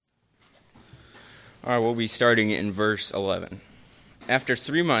All right, we'll be starting in verse 11. After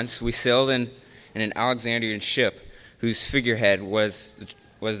 3 months, we sailed in an Alexandrian ship whose figurehead was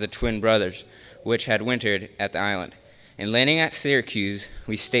the twin brothers, which had wintered at the island. And landing at Syracuse,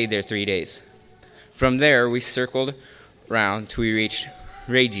 we stayed there 3 days. From there, we circled round till we reached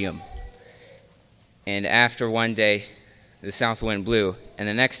Rhegium. And after 1 day, the south wind blew, and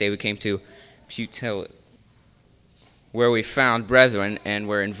the next day we came to Puteoli, where we found brethren and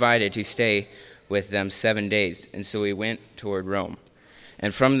were invited to stay with them 7 days, and so we went toward Rome.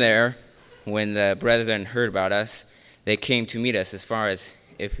 And from there, when the brethren heard about us, they came to meet us as far as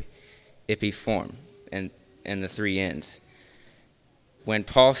Epiphorum and the 3 inns. When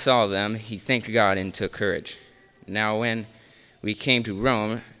Paul saw them, he thanked God and took courage. Now when we came to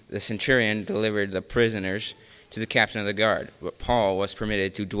Rome, the centurion delivered the prisoners to the captain of the guard, but Paul was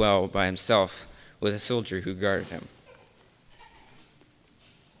permitted to dwell by himself with a soldier who guarded him.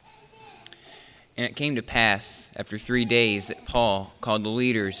 And it came to pass, after 3 days, that Paul called the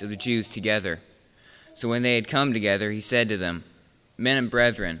leaders of the Jews together. So when they had come together, he said to them, Men and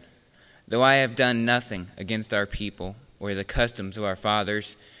brethren, though I have done nothing against our people or the customs of our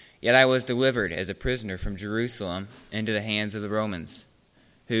fathers, yet I was delivered as a prisoner from Jerusalem into the hands of the Romans,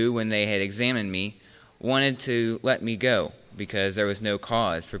 who, when they had examined me, wanted to let me go, because there was no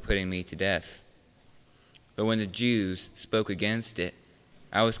cause for putting me to death. But when the Jews spoke against it,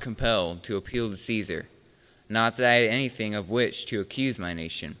 I was compelled to appeal to Caesar, not that I had anything of which to accuse my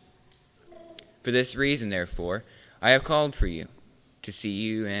nation. For this reason, therefore, I have called for you, to see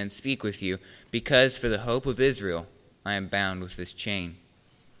you and speak with you, because for the hope of Israel I am bound with this chain.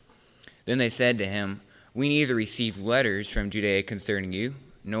 Then they said to him, We neither received letters from Judea concerning you,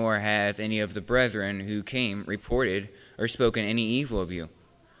 nor have any of the brethren who came reported or spoken any evil of you.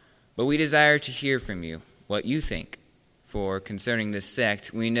 But we desire to hear from you what you think. For concerning this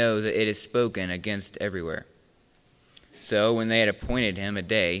sect, we know that it is spoken against everywhere. So when they had appointed him a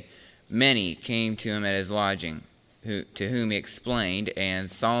day, many came to him at his lodging, to whom he explained and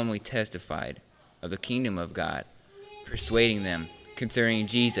solemnly testified of the kingdom of God, persuading them concerning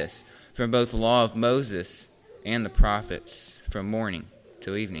Jesus from both the law of Moses and the prophets, from morning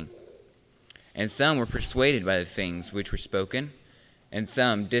till evening. And some were persuaded by the things which were spoken, and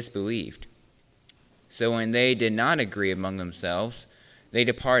some disbelieved. So when they did not agree among themselves, they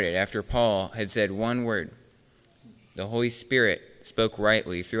departed after Paul had said one word. The Holy Spirit spoke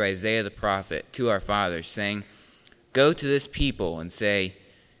rightly through Isaiah the prophet to our fathers, saying, Go to this people and say,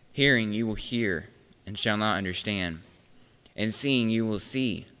 Hearing you will hear and shall not understand, and seeing you will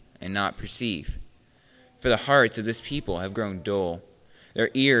see and not perceive. For the hearts of this people have grown dull.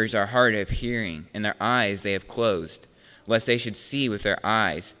 Their ears are hard of hearing, and their eyes they have closed, lest they should see with their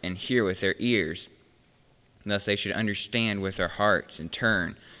eyes and hear with their ears, thus they should understand with their hearts and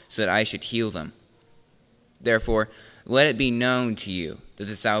turn, so that I should heal them. Therefore, let it be known to you that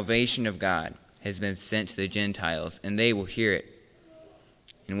the salvation of God has been sent to the Gentiles, and they will hear it.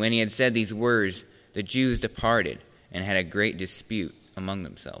 And when he had said these words, the Jews departed and had a great dispute among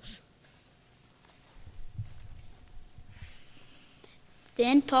themselves.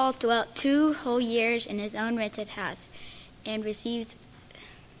 Then Paul dwelt 2 whole years in his own rented house, and received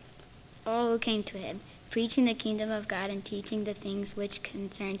all who came to him, preaching the kingdom of God and teaching the things which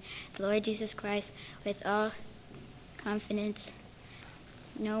concerned the Lord Jesus Christ with all confidence,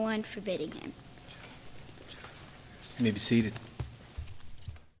 no one forbidding him. You may be seated.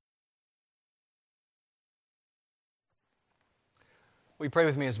 Will you pray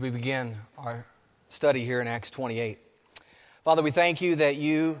with me as we begin our study here in Acts 28? Father, we thank you that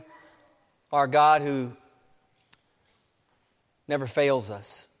you are God who never fails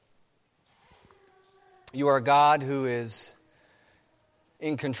us. You are a God who is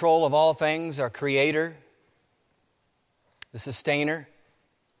in control of all things, our Creator, the Sustainer,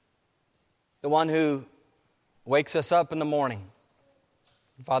 the one who wakes us up in the morning.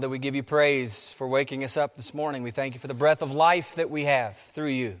 Father, we give you praise for waking us up this morning. We thank you for the breath of life that we have through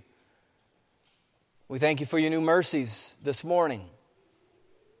you. We thank you for your new mercies this morning.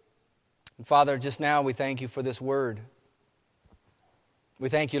 And Father, just now we thank you for this word. We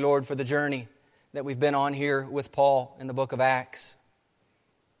thank you, Lord, for the journey that we've been on here with Paul in the book of Acts.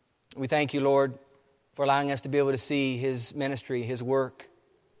 We thank you, Lord, for allowing us to be able to see his ministry, his work.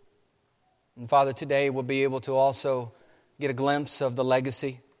 And Father, today we'll be able to also get a glimpse of the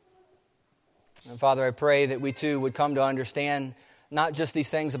legacy. And Father, I pray that we too would come to understand not just these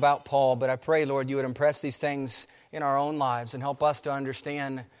things about Paul, but I pray, Lord, you would impress these things in our own lives and help us to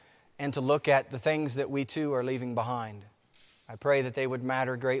understand and to look at the things that we too are leaving behind. I pray that they would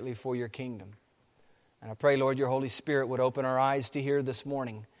matter greatly for your kingdom. And I pray, Lord, your Holy Spirit would open our eyes to hear this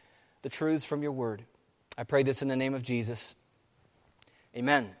morning the truths from your word. I pray this in the name of Jesus.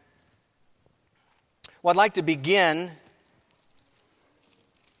 Amen. Well, I'd like to begin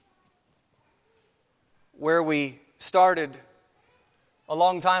where we started a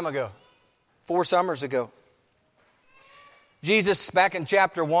long time ago, 4 summers ago. Jesus, back in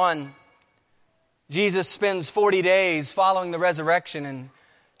chapter 1, Jesus spends 40 days following the resurrection in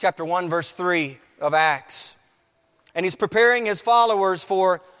chapter 1, verse 3 of Acts. And He's preparing His followers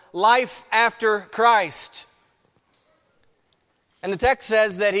for life after Christ. And the text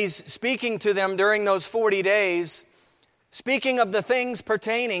says that He's speaking to them during those 40 days, speaking of the things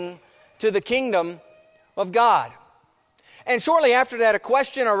pertaining to the kingdom of God. And shortly after that, a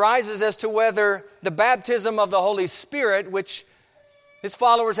question arises as to whether the baptism of the Holy Spirit, which His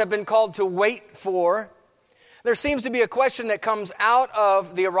followers have been called to wait for, there seems to be a question that comes out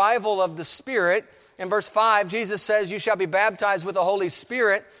of the arrival of the Spirit. In verse 5, Jesus says, "You shall be baptized with the Holy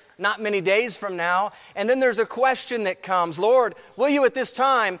Spirit not many days from now." And then there's a question that comes, "Lord, will you at this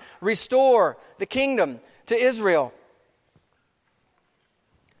time restore the kingdom to Israel?"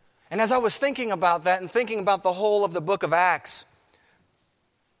 And as I was thinking about that and thinking about the whole of the book of Acts,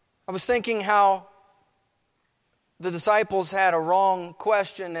 I was thinking how the disciples had a wrong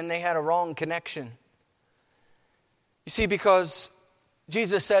question and they had a wrong connection. You see, because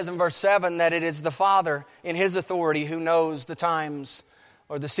Jesus says in verse 7 that it is the Father in His authority who knows the times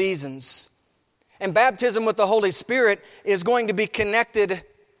or the seasons. And baptism with the Holy Spirit is going to be connected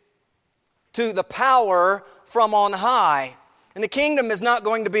to the power from on high. And the kingdom is not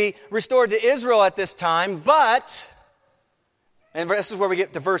going to be restored to Israel at this time, but, and this is where we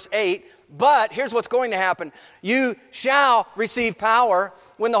get to verse 8, but here's what's going to happen. You shall receive power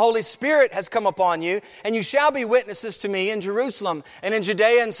when the Holy Spirit has come upon you, and you shall be witnesses to me in Jerusalem and in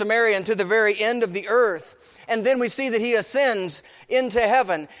Judea and Samaria and to the very end of the earth. And then we see that He ascends into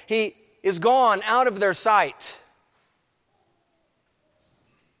heaven. He is gone out of their sight.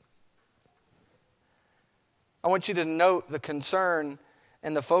 I want you to note the concern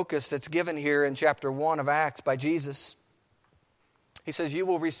and the focus that's given here in chapter 1 of Acts by Jesus. He says, "You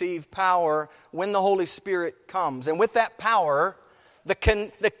will receive power when the Holy Spirit comes." And with that power, the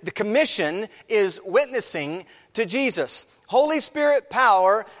commission is witnessing to Jesus. Holy Spirit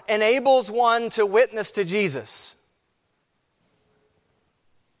power enables one to witness to Jesus.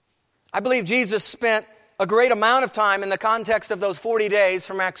 I believe Jesus spent a great amount of time in the context of those 40 days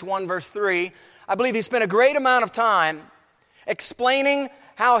from Acts 1 verse 3. I believe He spent a great amount of time explaining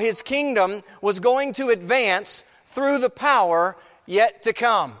how His kingdom was going to advance through the power yet to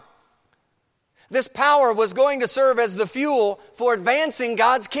come. This power was going to serve as the fuel for advancing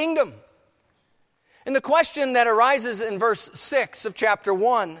God's kingdom. And the question that arises in verse 6 of chapter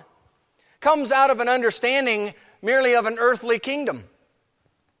 1 comes out of an understanding merely of an earthly kingdom.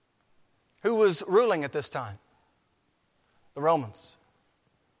 Who was ruling at this time? The Romans.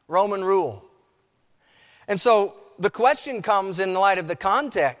 Roman rule. And so the question comes in light of the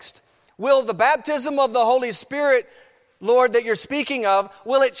context. Will the baptism of the Holy Spirit, Lord, that you're speaking of,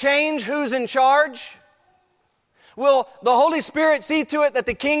 will it change who's in charge? Will the Holy Spirit see to it that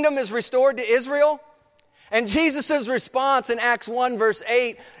the kingdom is restored to Israel? And Jesus' response in Acts 1 verse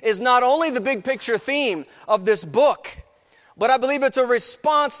 8 is not only the big picture theme of this book, but I believe it's a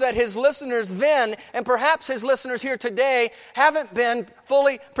response that His listeners then, and perhaps His listeners here today, haven't been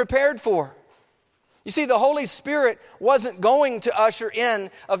fully prepared for. You see, the Holy Spirit wasn't going to usher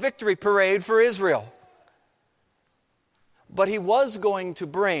in a victory parade for Israel. But He was going to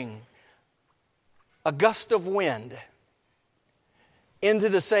bring a gust of wind into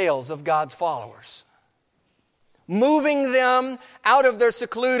the sails of God's followers, moving them out of their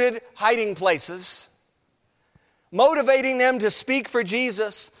secluded hiding places, motivating them to speak for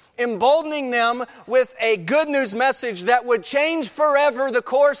Jesus, emboldening them with a good news message that would change forever the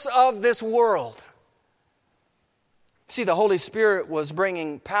course of this world. See, the Holy Spirit was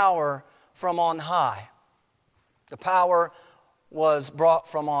bringing power from on high. The power was brought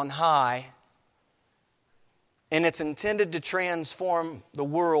from on high, and it's intended to transform the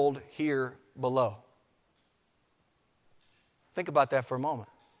world here below. Think about that for a moment.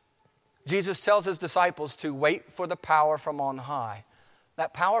 Jesus tells His disciples to wait for the power from on high.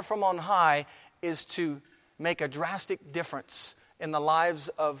 That power from on high is to make a drastic difference in the lives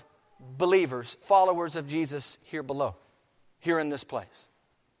of believers, followers of Jesus here below, here in this place.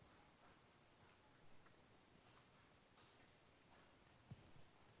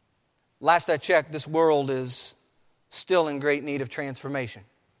 Last I checked, this world is still in great need of transformation.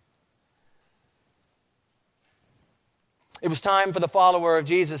 It was time for the follower of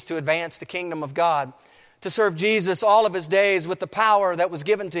Jesus to advance the kingdom of God to serve Jesus all of his days with the power that was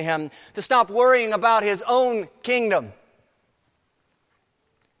given to him, to stop worrying about his own kingdom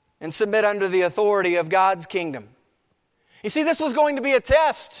and submit under the authority of God's kingdom. You see, this was going to be a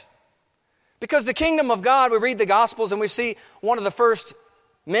test, because the kingdom of God, we read the Gospels and we see one of the first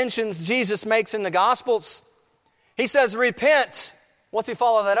mentions Jesus makes in the Gospels. He says, repent. What's he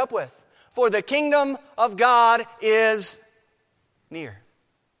follow that up with? For the kingdom of God is near,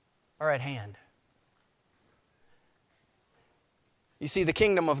 or at hand. You see, the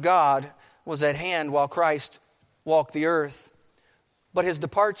kingdom of God was at hand while Christ walked the earth, but his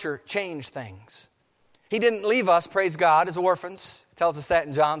departure changed things. He didn't leave us, praise God, as orphans. It tells us that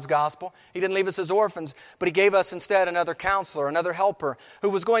in John's gospel. He didn't leave us as orphans, but he gave us instead another counselor, another helper, who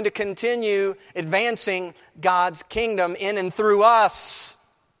was going to continue advancing God's kingdom in and through us.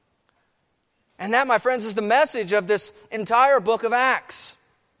 And that, my friends, is the message of this entire book of Acts.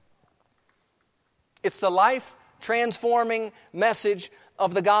 It's the life-transforming message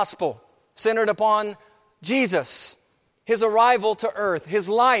of the gospel, centered upon Jesus, his arrival to earth, his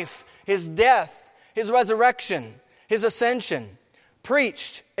life, his death, his resurrection, his ascension,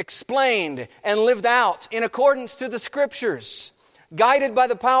 preached, explained, and lived out in accordance to the Scriptures, guided by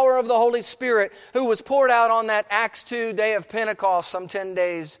the power of the Holy Spirit, who was poured out on that Acts 2 day of Pentecost, some 10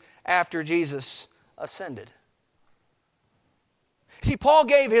 days after Jesus ascended. See, Paul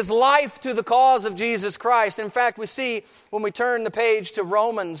gave his life to the cause of Jesus Christ. In fact, we see when we turn the page to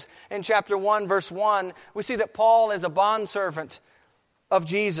Romans in chapter 1, verse 1, we see that Paul is a bondservant of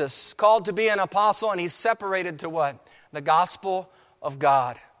Jesus, called to be an apostle, and he's separated to what? The gospel of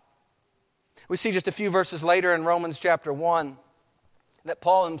God. We see just a few verses later in Romans chapter 1 that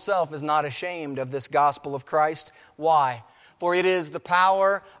Paul himself is not ashamed of this gospel of Christ. Why? For it is the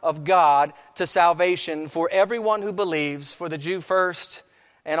power of God to salvation for everyone who believes, for the Jew first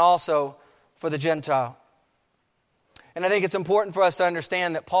and also for the Gentile. And I think it's important for us to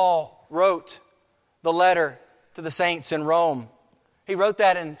understand that Paul wrote the letter to the saints in Rome. He wrote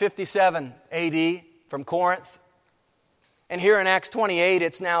that in 57 AD from Corinth. And here in Acts 28,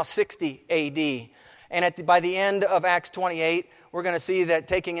 it's now 60 AD. And by the end of Acts 28, we're going to see that,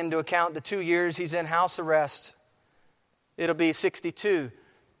 taking into account the 2 years he's in house arrest, it'll be 62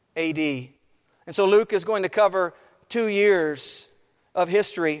 AD. And so Luke is going to cover 2 years of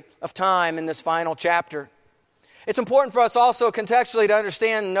history, of time in this final chapter. It's important for us also contextually to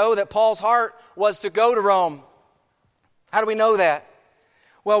understand and know that Paul's heart was to go to Rome. How do we know that?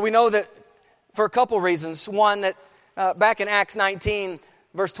 Well, we know that for a couple reasons. One, that back in Acts 19,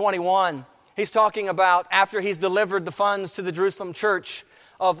 verse 21, he's talking about, after he's delivered the funds to the Jerusalem church,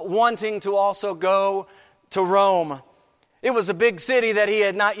 of wanting to also go to Rome. It was a big city that he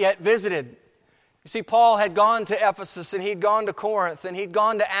had not yet visited. You see, Paul had gone to Ephesus, and he'd gone to Corinth, and he'd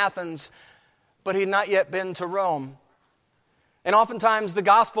gone to Athens, but he'd not yet been to Rome. And oftentimes the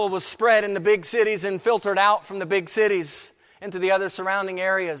gospel was spread in the big cities and filtered out from the big cities into the other surrounding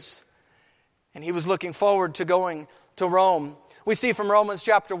areas. And he was looking forward to going to Rome. We see from Romans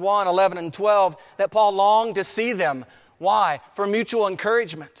chapter 1, 11 and 12 that Paul longed to see them. Why? For mutual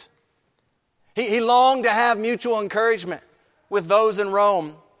encouragement. He longed to have mutual encouragement with those in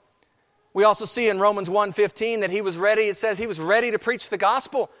Rome. We also see in Romans 1:15 that he was ready. It says he was ready to preach the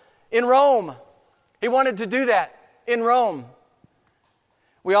gospel in Rome. He wanted to do that in Rome.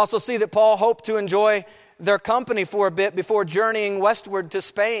 We also see that Paul hoped to enjoy their company for a bit before journeying westward to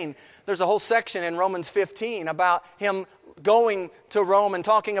Spain. There's a whole section in Romans 15 about him going to Rome and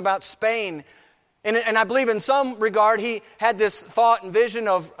talking about Spain. And I believe in some regard he had this thought and vision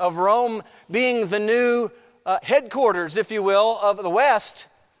of Rome being the new headquarters, if you will, of the West.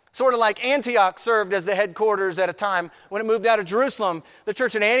 Sort of like Antioch served as the headquarters at a time. When it moved out of Jerusalem, the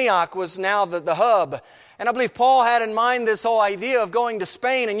church in Antioch was now the hub. And I believe Paul had in mind this whole idea of going to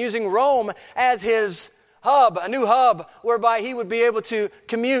Spain and using Rome as his hub, a new hub, whereby he would be able to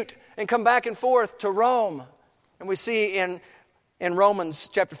commute and come back and forth to Rome. And we see in Romans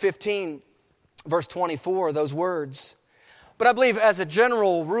chapter 15, verse 24, those words. But I believe as a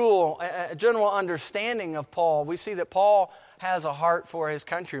general rule, a general understanding of Paul, we see that Paul has a heart for his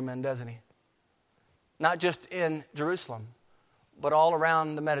countrymen, doesn't he? Not just in Jerusalem, but all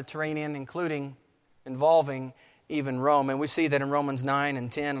around the Mediterranean, involving even Rome. And we see that in Romans 9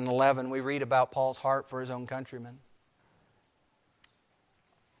 and 10 and 11, we read about Paul's heart for his own countrymen.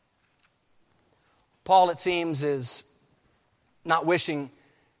 Paul, it seems, is not wishing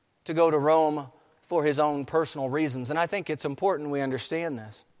to go to Rome for his own personal reasons. And I think it's important we understand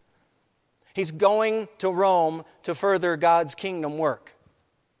this. He's going to Rome to further God's kingdom work.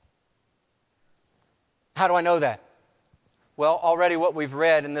 How do I know that? Well, already what we've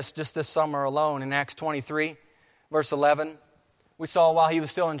read in this summer alone in Acts 23, verse 11, we saw while he was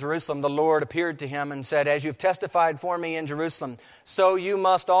still in Jerusalem, the Lord appeared to him and said, "As you've testified for me in Jerusalem, so you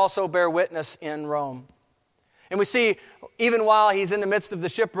must also bear witness in Rome." And we see, even while he's in the midst of the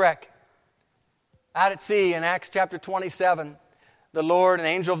shipwreck, out at sea in Acts chapter 27, an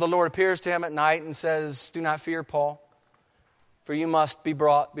angel of the Lord appears to him at night and says, "Do not fear, Paul, for you must be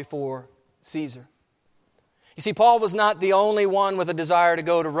brought before Caesar." You see, Paul was not the only one with a desire to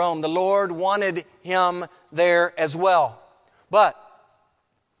go to Rome. The Lord wanted him there as well. But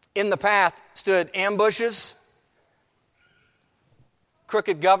in the path stood ambushes,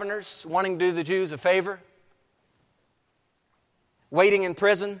 crooked governors wanting to do the Jews a favor, waiting in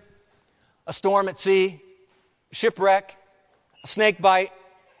prison, a storm at sea, shipwreck, a snake bite,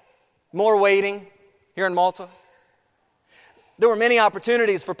 more waiting here in Malta. There were many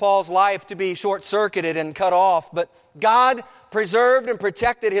opportunities for Paul's life to be short-circuited and cut off, but God preserved and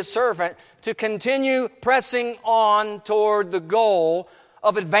protected his servant to continue pressing on toward the goal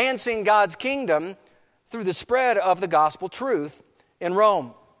of advancing God's kingdom through the spread of the gospel truth in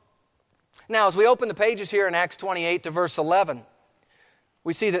Rome. Now, as we open the pages here in Acts 28 to verse 11,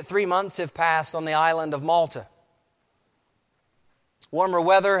 we see that 3 months have passed on the island of Malta. Warmer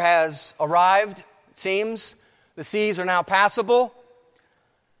weather has arrived, it seems. The seas are now passable.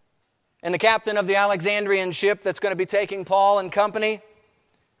 And the captain of the Alexandrian ship that's going to be taking Paul and company,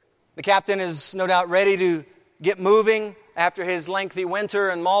 the captain is no doubt ready to get moving after his lengthy winter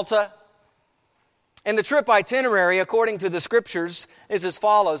in Malta. And the trip itinerary, according to the Scriptures, is as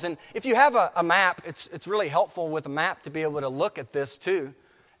follows. And if you have a map, it's really helpful with a map to be able to look at this too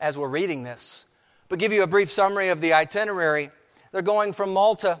as we're reading this. But give you a brief summary of the itinerary. They're going from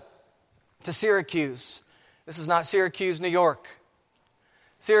Malta to Syracuse. This is not Syracuse, New York.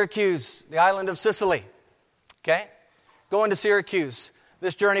 Syracuse, the island of Sicily. Okay? Going to Syracuse.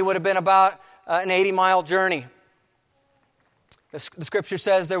 This journey would have been about an 80-mile journey. The Scripture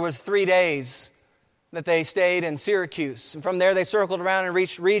says there was 3 days that they stayed in Syracuse. And from there they circled around and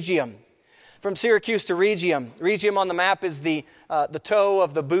reached Rhegium. From Syracuse to Rhegium. Rhegium on the map is the toe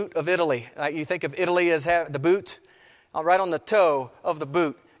of the boot of Italy. You think of Italy as the boot. Right on the toe of the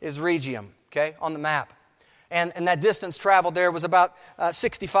boot is Rhegium, okay, on the map. And that distance traveled there was about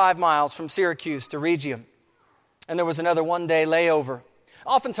 65 miles from Syracuse to Rhegium. And there was another 1-day layover.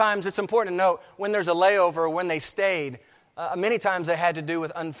 Oftentimes, it's important to note, when there's a layover, when they stayed, many times they had to do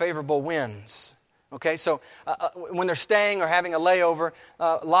with unfavorable winds. Okay, so when they're staying or having a layover,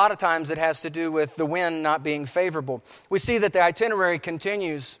 a lot of times it has to do with the wind not being favorable. We see that the itinerary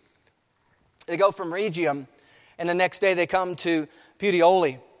continues. They go from Rhegium, and the next day they come to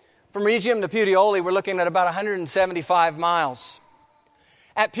Puteoli. From Rhegium to Puteoli, we're looking at about 175 miles.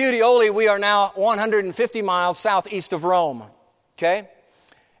 At Puteoli, we are now 150 miles southeast of Rome. Okay?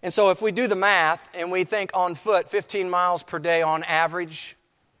 And so if we do the math and we think on foot 15 miles per day on average,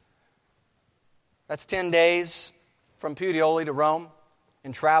 that's 10 days from Puteoli to Rome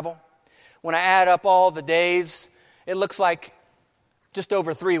in travel. When I add up all the days, it looks like just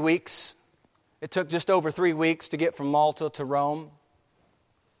over 3 weeks. It took just over 3 weeks to get from Malta to Rome.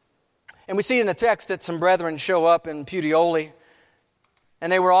 And we see in the text that some brethren show up in Puteoli,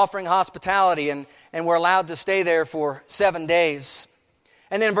 and they were offering hospitality and were allowed to stay there for 7 days.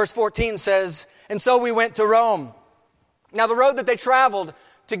 And then verse 14 says, "And so we went to Rome." Now the road that they traveled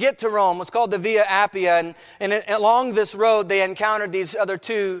to get to Rome was called the Via Appia, and along this road they encountered these other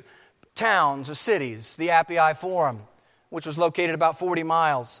 2 towns or cities, the Appii Forum, which was located about 40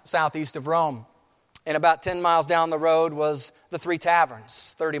 miles southeast of Rome. And about 10 miles down the road was the 3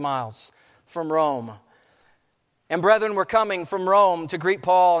 taverns, 30 miles from Rome. And brethren were coming from Rome to greet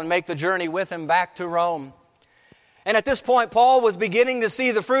Paul and make the journey with him back to Rome. And at this point, Paul was beginning to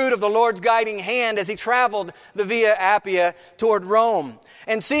see the fruit of the Lord's guiding hand as he traveled the Via Appia toward Rome.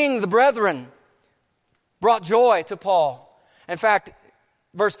 And seeing the brethren brought joy to Paul. In fact,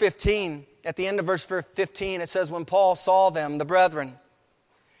 verse 15, at the end of verse 15, it says, when Paul saw them, the brethren,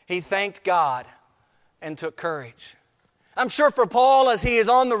 he thanked God and took courage. I'm sure for Paul, as he is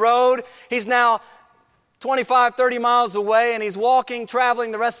on the road, he's now 25, 30 miles away, and he's walking,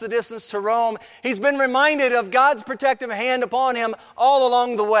 traveling the rest of the distance to Rome. He's been reminded of God's protective hand upon him all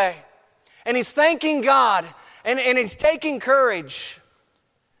along the way. And he's thanking God, and he's taking courage.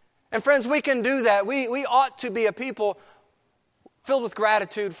 And friends, we can do that. We ought to be a people filled with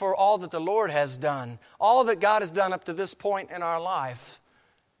gratitude for all that the Lord has done, all that God has done up to this point in our life.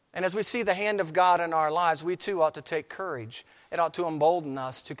 And as we see the hand of God in our lives, we too ought to take courage. It ought to embolden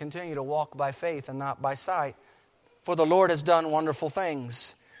us to continue to walk by faith and not by sight. For the Lord has done wonderful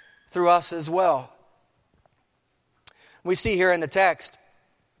things through us as well. We see here in the text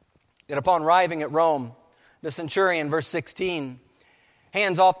that upon arriving at Rome, the centurion, verse 16,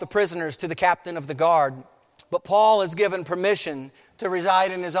 hands off the prisoners to the captain of the guard. But Paul is given permission to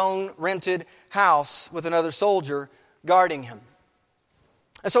reside in his own rented house with another soldier guarding him.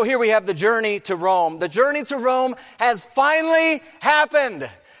 And so here we have the journey to Rome. The journey to Rome has finally happened.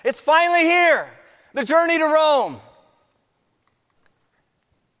 It's finally here. The journey to Rome.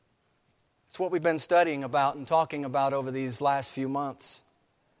 It's what we've been studying about and talking about over these last few months.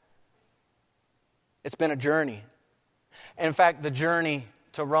 It's been a journey. In fact, the journey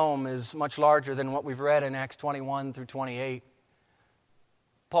to Rome is much larger than what we've read in Acts 21 through 28.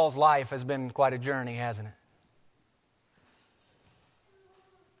 Paul's life has been quite a journey, hasn't it?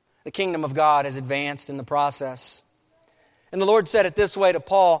 The kingdom of God has advanced in the process. And the Lord said it this way to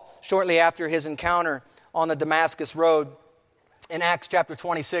Paul shortly after his encounter on the Damascus road. In Acts chapter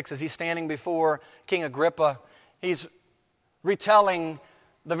 26, as he's standing before King Agrippa, he's retelling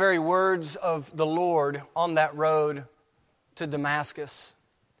the very words of the Lord on that road to Damascus.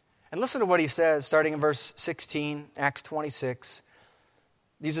 And listen to what he says, starting in verse 16, Acts 26.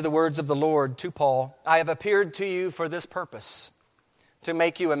 These are the words of the Lord to Paul. I have appeared to you for this purpose, to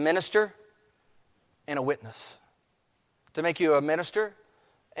make you a minister and a witness. To make you a minister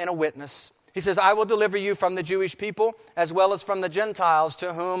and a witness. He says, I will deliver you from the Jewish people as well as from the Gentiles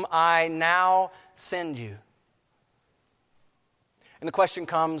to whom I now send you. And the question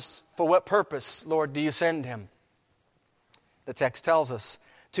comes, for what purpose, Lord, do you send him? The text tells us,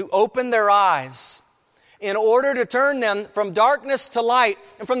 to open their eyes in order to turn them from darkness to light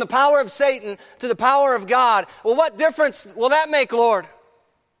and from the power of Satan to the power of God. Well, what difference will that make, Lord?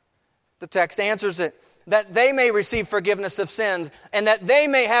 The text answers it, that they may receive forgiveness of sins and that they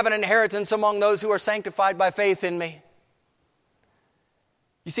may have an inheritance among those who are sanctified by faith in me.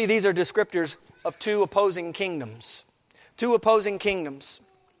 You see, these are descriptors of two opposing kingdoms. Two opposing kingdoms.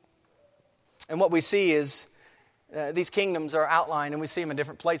 And what we see is these kingdoms are outlined, and we see them in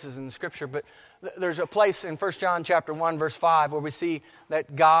different places in the Scripture. But there's a place in 1 John chapter 1, verse 5, where we see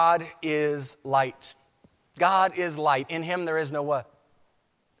that God is light. God is light. In Him there is no what?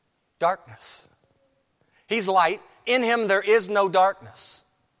 Darkness. He's light. In Him there is no darkness.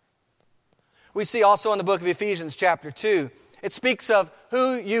 We see also in the book of Ephesians chapter 2, it speaks of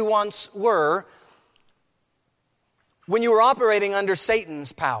who you once were when you were operating under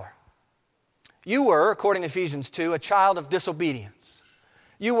Satan's power. You were, according to Ephesians 2, a child of disobedience.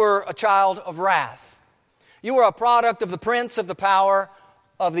 You were a child of wrath. You were a product of the prince of the power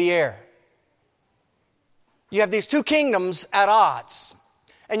of the air. You have these two kingdoms at odds.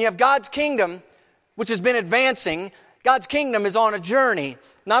 And you have God's kingdom, which has been advancing. God's kingdom is on a journey,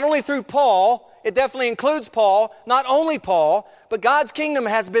 not only through Paul, it definitely includes Paul, not only Paul, but God's kingdom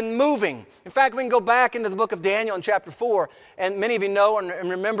has been moving. In fact, we can go back into the book of Daniel in chapter 4, and many of you know and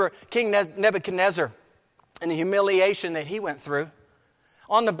remember King Nebuchadnezzar and the humiliation that he went through.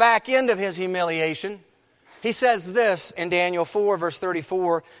 On the back end of his humiliation, he says this in Daniel 4, verse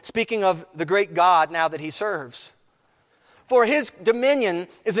 34, speaking of the great God now that he serves. For his dominion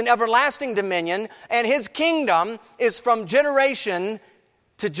is an everlasting dominion, and his kingdom is from generation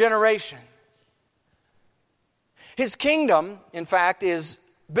to generation. His kingdom, in fact, is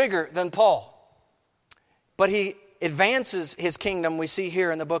bigger than Paul. But he advances his kingdom, we see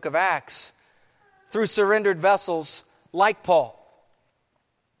here in the book of Acts, through surrendered vessels like Paul.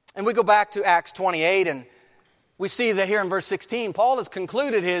 And we go back to Acts 28, and we see that here in verse 16, Paul has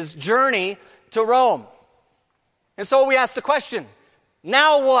concluded his journey to Rome. And so we ask the question,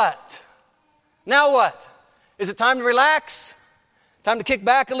 now what? Now what? Is it time to relax? Time to kick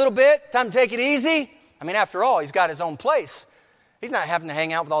back a little bit? Time to take it easy? I mean, after all, he's got his own place. He's not having to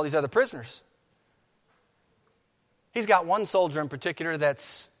hang out with all these other prisoners. He's got one soldier in particular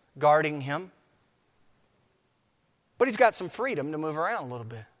that's guarding him. But he's got some freedom to move around a little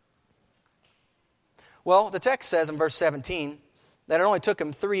bit. Well, the text says in verse 17 that it only took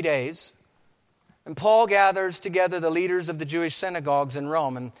him 3 days. And Paul gathers together the leaders of the Jewish synagogues in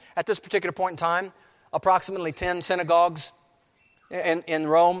Rome. And at this particular point in time, approximately 10 synagogues in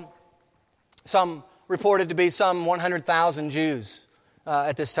Rome. Some reported to be some 100,000 Jews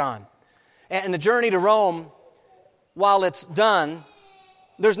at this time. And the journey to Rome, while it's done,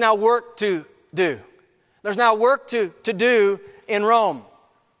 there's now work to do. There's now work to do in Rome.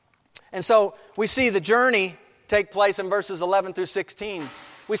 And so we see the journey take place in verses 11 through 16.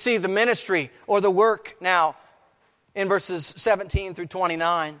 We see the ministry or the work now in verses 17 through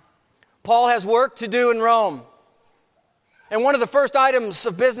 29. Paul has work to do in Rome. And one of the first items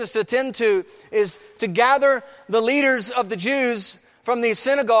of business to attend to is to gather the leaders of the Jews from these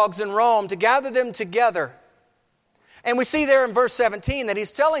synagogues in Rome, to gather them together And we see there in verse 17 that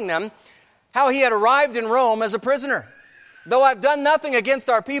he's telling them how he had arrived in Rome as a prisoner. Though I've done nothing against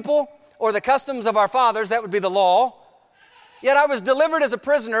our people or the customs of our fathers, that would be the law, yet I was delivered as a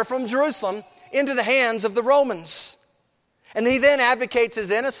prisoner from Jerusalem into the hands of the Romans. And he then advocates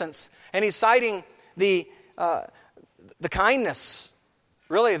his innocence, and he's citing the kindness,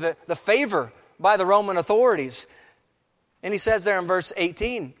 really the favor by the Roman authorities. And he says there in verse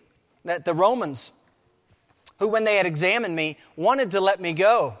 18 that the Romans, who when they had examined me, wanted to let me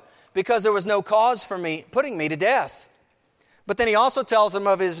go because there was no cause for me putting me to death. But then he also tells them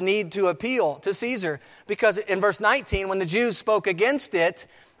of his need to appeal to Caesar, because in verse 19, when the Jews spoke against it,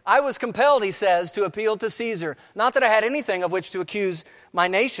 I was compelled, he says, to appeal to Caesar. Not that I had anything of which to accuse my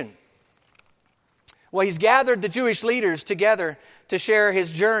nation. Well, he's gathered the Jewish leaders together to share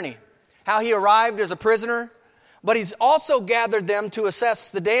his journey, how he arrived as a prisoner, but he's also gathered them to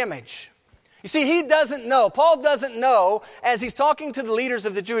assess the damage. You see, he doesn't know, Paul doesn't know, as he's talking to the leaders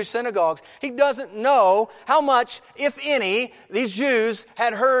of the Jewish synagogues, he doesn't know how much, if any, these Jews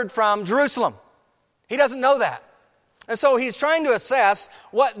had heard from Jerusalem. He doesn't know that. And so he's trying to assess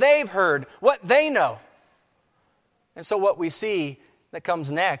what they've heard, what they know. And so what we see that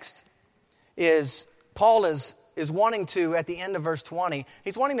comes next is Paul is wanting to, at the end of verse 20,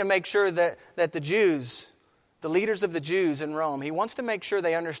 he's wanting to make sure that the Jews, the leaders of the Jews in Rome, he wants to make sure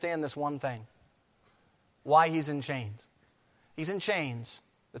they understand this one thing. Why he's in chains. He's in chains,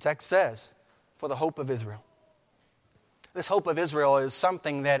 the text says, for the hope of Israel. This hope of Israel is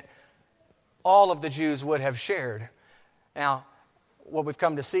something that all of the Jews would have shared. Now, what we've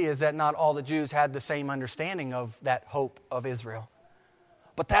come to see is that not all the Jews had the same understanding of that hope of Israel.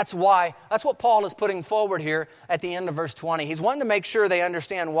 But that's what Paul is putting forward here at the end of verse 20. He's wanting to make sure they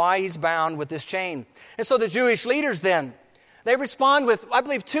understand why he's bound with this chain. And so the Jewish leaders then, they respond with, I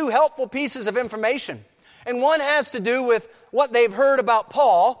believe, two helpful pieces of information. And one has to do with what they've heard about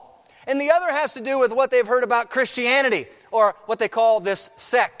Paul, and the other has to do with what they've heard about Christianity, or what they call this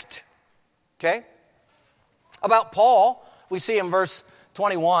sect. Okay? About Paul, we see in verse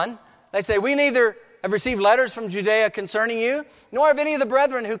 21, they say, we neither have received letters from Judea concerning you, nor have any of the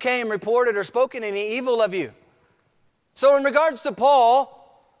brethren who came reported or spoken any evil of you. So in regards to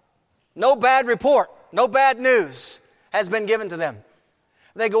Paul, no bad report, no bad news has been given to them.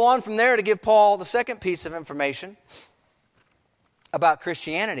 They go on from there to give Paul the second piece of information about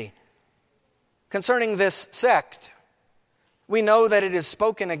Christianity. Concerning this sect, we know that it is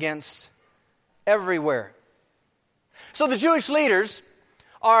spoken against everywhere. So the Jewish leaders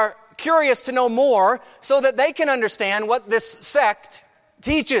are curious to know more so that they can understand what this sect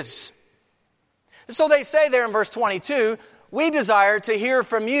teaches. So they say there in verse 22, we desire to hear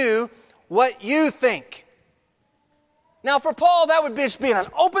from you what you think. Now for Paul, that would just be an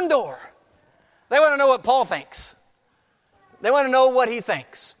open door. They want to know what Paul thinks. They want to know what he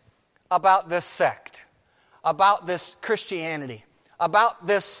thinks about this sect, about this Christianity, about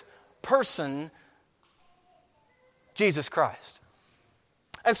this person, Jesus Christ.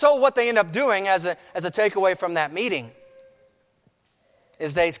 And so what they end up doing as a takeaway from that meeting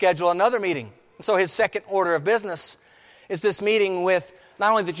is they schedule another meeting. And so his second order of business is this meeting with not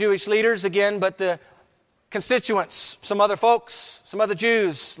only the Jewish leaders again, but the constituents, some other folks, some other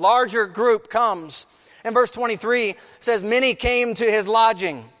Jews. Larger group comes. And verse 23 says, many came to his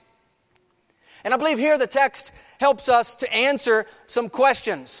lodging. And I believe here the text helps us to answer some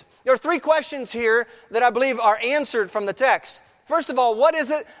questions. There are three questions here that I believe are answered from the text. First of all, what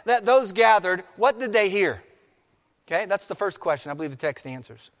is it that those gathered, what did they hear? Okay, that's the first question I believe the text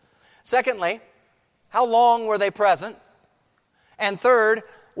answers. Secondly, how long were they present? And third,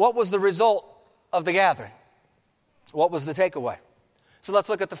 what was the result of the gathering? What was the takeaway? So let's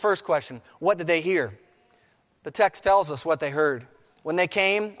look at the first question. What did they hear? The text tells us what they heard. When they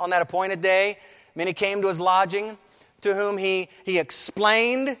came on that appointed day, many came to his lodging, to whom he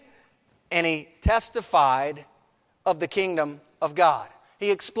explained and he testified of the kingdom of God.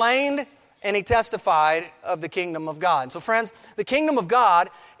 He explained and he testified of the kingdom of God. So friends, the kingdom of God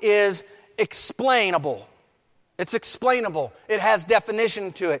is explainable. It's explainable. It has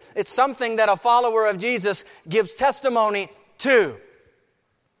definition to it. It's something that a follower of Jesus gives testimony to.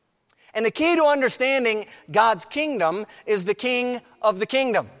 And the key to understanding God's kingdom is the king of the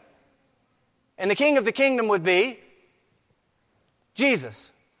kingdom. And the king of the kingdom would be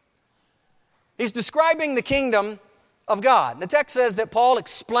Jesus. He's describing the kingdom of God. The text says that Paul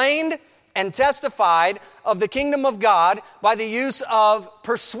explained and testified of the kingdom of God by the use of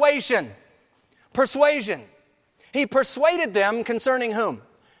persuasion. Persuasion. He persuaded them concerning whom?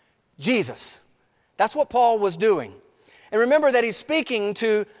 Jesus. That's what Paul was doing. And remember that he's speaking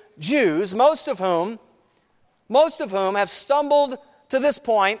to Jews, most of whom most of whom have stumbled to this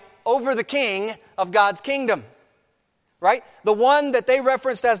point over the king of God's kingdom. Right? The one that they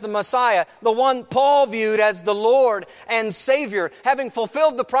referenced as the Messiah, the one Paul viewed as the Lord and Savior, having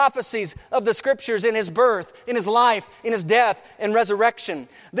fulfilled the prophecies of the Scriptures in His birth, in His life, in His death, and resurrection.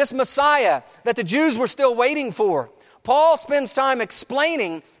 This Messiah that the Jews were still waiting for. Paul spends time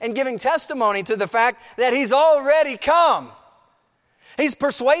explaining and giving testimony to the fact that He's already come. He's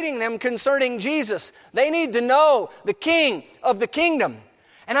persuading them concerning Jesus. They need to know the King of the kingdom.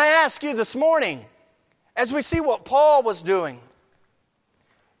 And I ask you this morning, as we see what Paul was doing,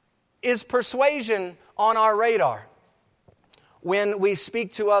 is persuasion on our radar when we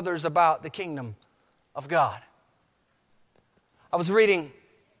speak to others about the kingdom of God? I was reading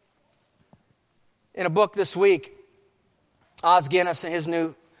in a book this week, Os Guinness, in his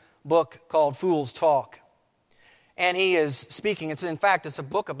new book called Fool's Talk. And he is speaking, it's a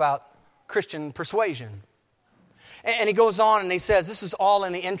book about Christian persuasion. And he goes on and he says, this is all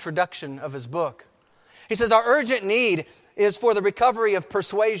in the introduction of his book. He says, our urgent need is for the recovery of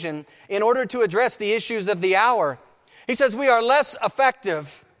persuasion in order to address the issues of the hour. He says, we are less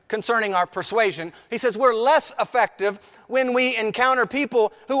effective concerning our persuasion. He says, we're less effective when we encounter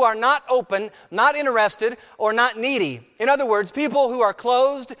people who are not open, not interested, or not needy. In other words, people who are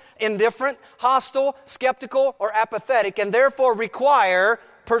closed, indifferent, hostile, skeptical, or apathetic, and therefore require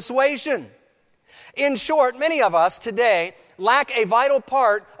persuasion. In short, many of us today lack a vital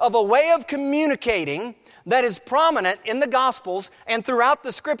part of a way of communicating that is prominent in the Gospels and throughout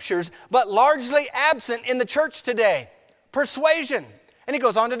the Scriptures, but largely absent in the church today. Persuasion. And he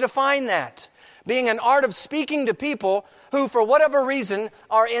goes on to define that. Being an art of speaking to people who, for whatever reason,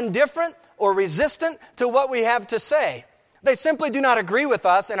 are indifferent or resistant to what we have to say. They simply do not agree with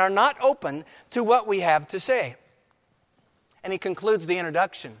us and are not open to what we have to say. And he concludes the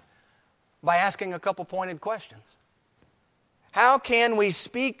introduction by asking a couple pointed questions. How can we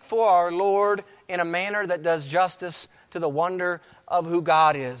speak for our Lord in a manner that does justice to the wonder of who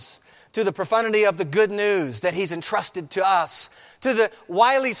God is, to the profundity of the good news that He's entrusted to us, to the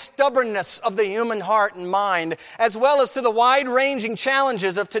wily stubbornness of the human heart and mind, as well as to the wide-ranging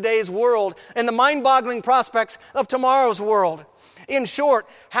challenges of today's world and the mind-boggling prospects of tomorrow's world? In short,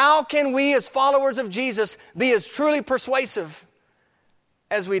 how can we as followers of Jesus be as truly persuasive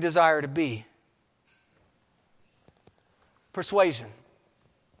as we desire to be? Persuasion.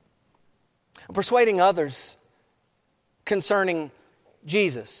 Persuading others concerning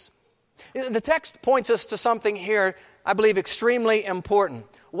Jesus. The text points us to something here, I believe, extremely important.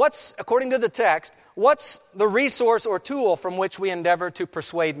 According to the text, what's the resource or tool from which we endeavor to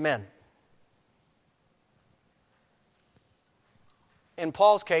persuade men? In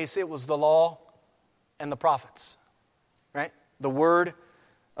Paul's case, it was the law and the prophets, right? The Word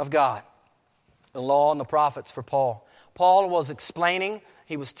of God. The law and the prophets for Paul. Paul was explaining,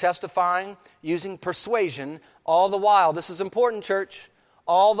 he was testifying, using persuasion, all the while, this is important, church,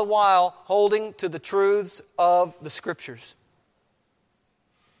 all the while holding to the truths of the Scriptures.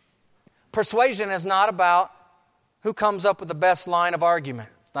 Persuasion is not about who comes up with the best line of argument.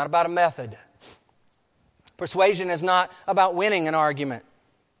 It's not about a method. Persuasion is not about winning an argument.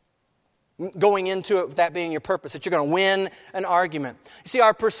 Going into it with that being your purpose, that you're going to win an argument. You see,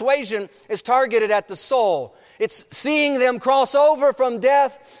 our persuasion is targeted at the soul. It's seeing them cross over from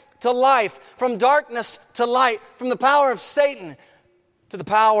death to life, from darkness to light, from the power of Satan to the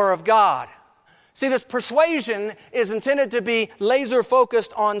power of God. See, this persuasion is intended to be laser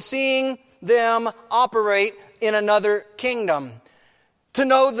focused on seeing them operate in another kingdom. To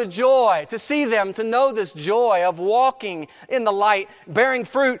know the joy, to see them, to know this joy of walking in the light, bearing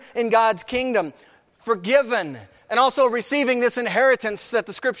fruit in God's kingdom, forgiven, and also receiving this inheritance that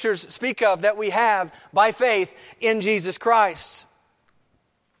the Scriptures speak of that we have by faith in Jesus Christ.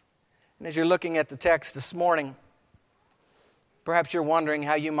 And as you're looking at the text this morning, perhaps you're wondering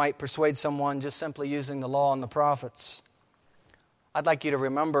how you might persuade someone just simply using the law and the prophets. I'd like you to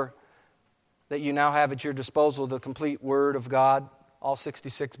remember that you now have at your disposal the complete Word of God, all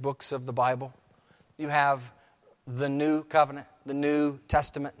 66 books of the Bible. You have the New Covenant, the New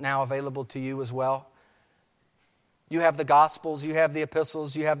Testament now available to you as well. You have the Gospels, you have the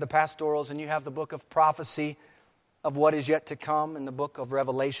epistles, you have the pastorals, and you have the book of prophecy of what is yet to come in the book of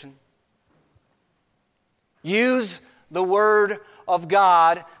Revelation. Use the Word of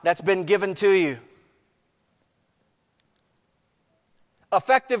God that's been given to you.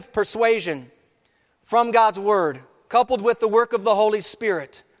 Effective persuasion from God's Word, coupled with the work of the Holy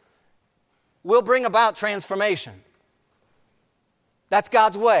Spirit, will bring about transformation. That's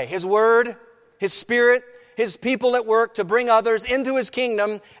God's way. His Word, His Spirit, His people at work to bring others into His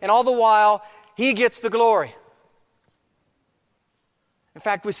kingdom, and all the while, He gets the glory. In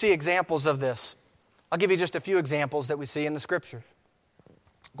fact, we see examples of this. I'll give you just a few examples that we see in the Scripture.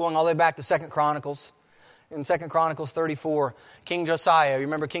 Going all the way back to 2 Chronicles. In 2 Chronicles 34, King Josiah, you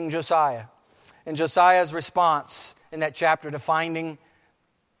remember King Josiah? And Josiah's response in that chapter to finding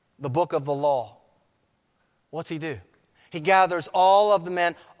the book of the law. What's he do? He gathers all of the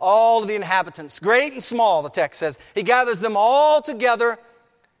men, all of the inhabitants, great and small, the text says. He gathers them all together,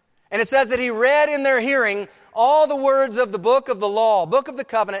 and it says that he read in their hearing all the words of the book of the law, book of the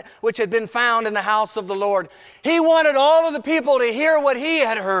covenant, which had been found in the house of the Lord. He wanted all of the people to hear what he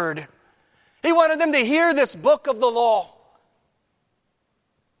had heard. He wanted them to hear this book of the law.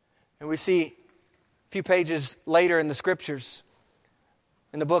 And we see a few pages later in the Scriptures,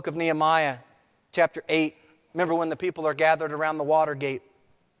 in the book of Nehemiah, chapter 8, remember when the people are gathered around the water gate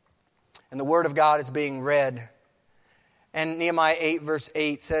and the Word of God is being read. And Nehemiah 8 verse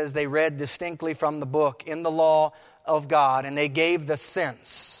 8 says they read distinctly from the book in the law of God, and they gave the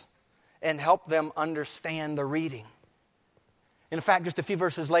sense and helped them understand the reading. In fact, just a few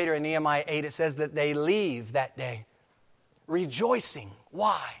verses later in Nehemiah 8 it says that they leave that day rejoicing.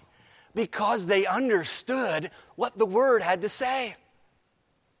 Why? Because they understood what the Word had to say.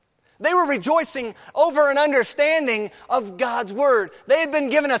 They were rejoicing over an understanding of God's Word. They had been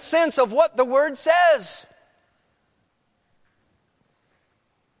given a sense of what the Word says.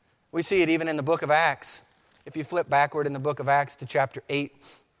 We see it even in the book of Acts. If you flip backward in the book of Acts to chapter 8,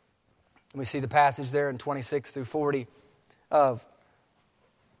 we see the passage there in 26 through 40 of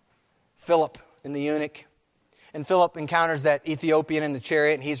Philip and the eunuch. And Philip encounters that Ethiopian in the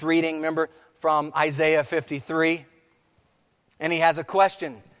chariot, and he's reading, remember, from Isaiah 53. And he has a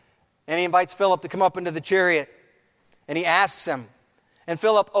question. And he invites Philip to come up into the chariot. And he asks him. And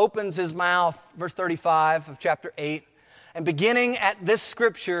Philip opens his mouth, verse 35 of chapter 8. And beginning at this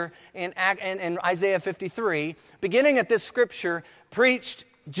scripture in Isaiah 53, beginning at this scripture, preached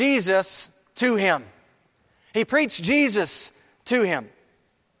Jesus to him. He preached Jesus to him.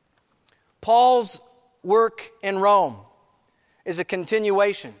 Paul's work in Rome is a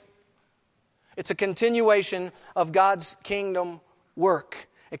continuation. It's a continuation of God's kingdom work,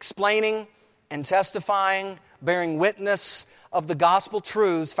 explaining and testifying, bearing witness of the gospel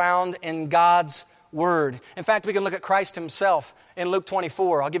truths found in God's Word. In fact, we can look at Christ Himself in Luke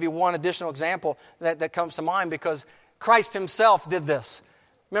 24. I'll give you one additional example that comes to mind because Christ Himself did this.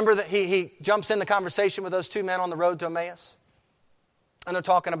 Remember that he jumps in the conversation with those two men on the road to Emmaus? And they're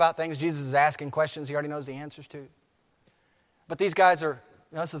talking about things. Jesus is asking questions He already knows the answers to. But these guys are,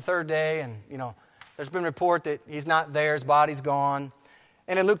 it's the third day and, there's been report that He's not there, His body's gone.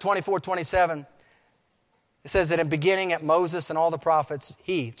 And in Luke 24:27, it says that in beginning at Moses and all the prophets,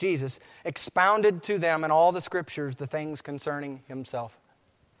 He, Jesus, expounded to them in all the Scriptures the things concerning Himself.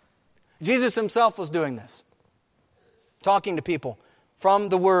 Jesus Himself was doing this. Talking to people from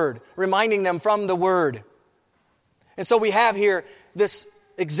the Word, reminding them from the Word. And so we have here this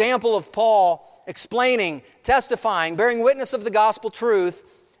example of Paul explaining, testifying, bearing witness of the gospel truth.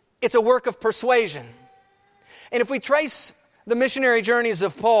 It's a work of persuasion. And if we trace the missionary journeys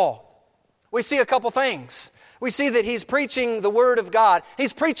of Paul, we see a couple things. We see that he's preaching the Word of God.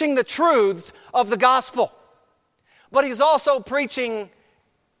 He's preaching the truths of the gospel. But he's also preaching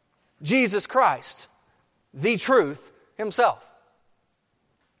Jesus Christ, the truth Himself.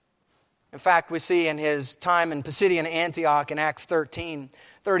 In fact, we see in his time in Pisidian Antioch in Acts 13,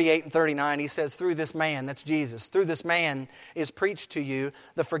 38 and 39, he says, through this man, that's Jesus, through this man is preached to you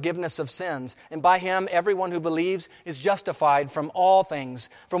the forgiveness of sins. And by Him, everyone who believes is justified from all things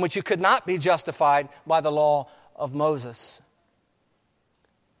from which you could not be justified by the law of Moses.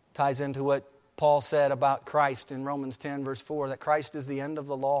 Ties into what Paul said about Christ in Romans 10, verse 4, that Christ is the end of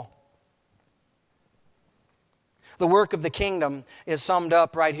the law. The work of the kingdom is summed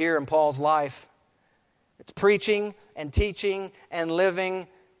up right here in Paul's life. It's preaching and teaching and living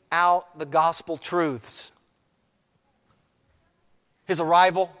out the gospel truths. His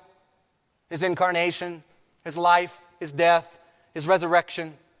arrival, His incarnation, His life, His death, His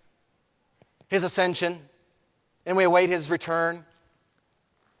resurrection, His ascension, and we await His return.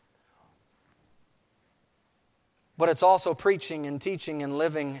 But it's also preaching and teaching and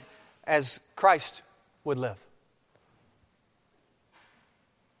living as Christ would live.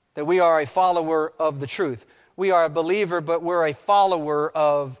 That we are a follower of the truth. We are a believer, but we're a follower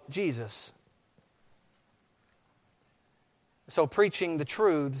of Jesus. So preaching the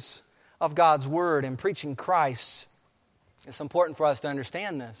truths of God's Word and preaching Christ, it's important for us to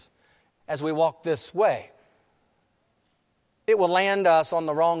understand this as we walk this way. It will land us on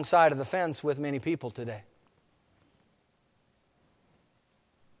the wrong side of the fence with many people today.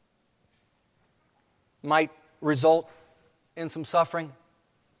 Might result in some suffering.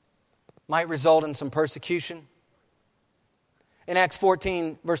 might result in some persecution. In Acts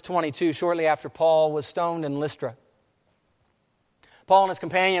 14, verse 22, shortly after Paul was stoned in Lystra, Paul and his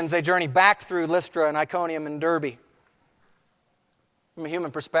companions, they journey back through Lystra and Iconium and Derbe. From a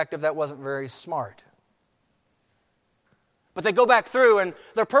human perspective, that wasn't very smart. But they go back through, and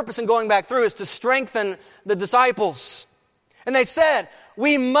their purpose in going back through is to strengthen the disciples. And they said,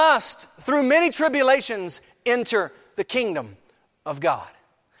 we must, through many tribulations, enter the kingdom of God.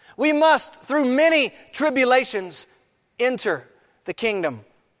 We must, through many tribulations, enter the kingdom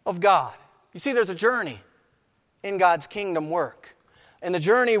of God. You see, there's a journey in God's kingdom work. And the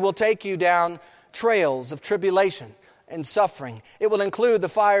journey will take you down trails of tribulation and suffering. It will include the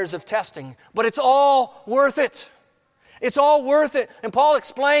fires of testing, but it's all worth it. It's all worth it. And Paul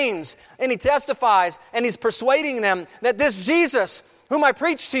explains, and he testifies, and he's persuading them that this Jesus, whom I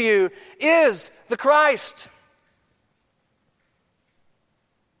preach to you, is the Christ.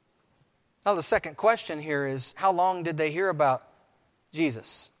 Now, the second question here is, how long did they hear about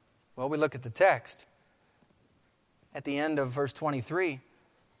Jesus? Well, we look at the text. At the end of verse 23,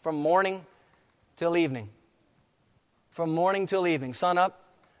 from morning till evening. From morning till evening, sun up,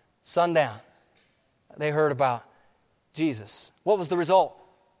 sun down, they heard about Jesus. What was the result?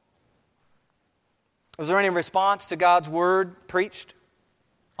 Was there any response to God's word preached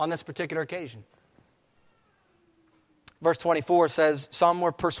on this particular occasion? Verse 24 says, some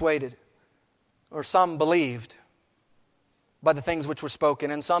were persuaded, or some believed by the things which were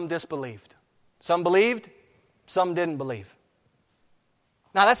spoken, and some disbelieved. Some believed, some didn't believe.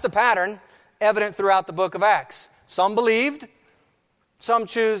 Now that's the pattern evident throughout the book of Acts. Some believed, some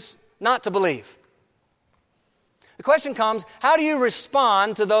choose not to believe. The question comes, how do you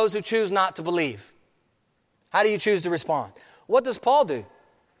respond to those who choose not to believe? How do you choose to respond? What does Paul do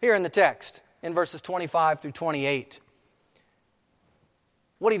here in the text in verses 25 through 28?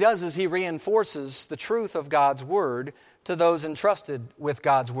 What he does is he reinforces the truth of God's word to those entrusted with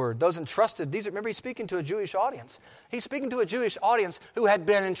God's word. Those entrusted, remember he's speaking to a Jewish audience. He's speaking to a Jewish audience who had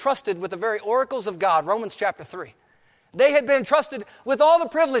been entrusted with the very oracles of God, Romans chapter 3. They had been entrusted with all the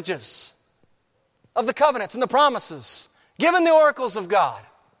privileges of the covenants and the promises, given the oracles of God.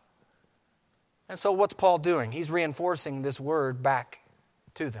 And so what's Paul doing? He's reinforcing this word back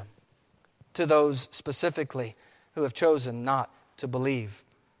to them, to those specifically who have chosen not to believe.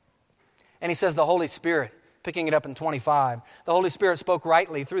 And he says the Holy Spirit, picking it up in 25, the Holy Spirit spoke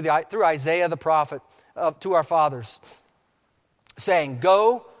rightly through Isaiah the prophet to our fathers, saying,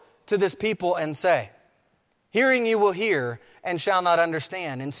 go to this people and say, hearing you will hear and shall not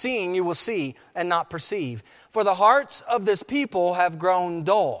understand, and seeing you will see and not perceive. For the hearts of this people have grown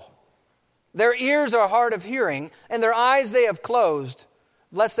dull. Their ears are hard of hearing, and their eyes they have closed,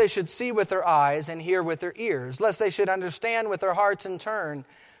 lest they should see with their eyes and hear with their ears, lest they should understand with their hearts and turn,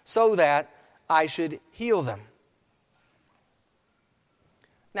 so that I should heal them.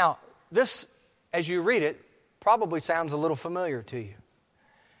 Now, this, as you read it, probably sounds a little familiar to you.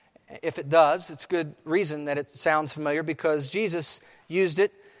 If it does, it's good reason that it sounds familiar, because Jesus used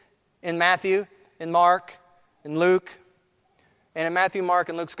it in Matthew, in Mark, in Luke. And in Matthew, Mark,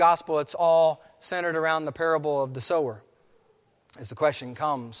 and Luke's gospel, it's all centered around the parable of the sower. As the question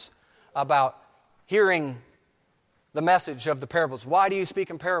comes about hearing the message of the parables. Why do you speak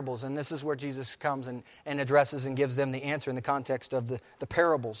in parables? And this is where Jesus comes and addresses and gives them the answer in the context of the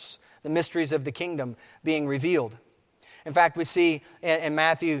parables, the mysteries of the kingdom being revealed. In fact, we see in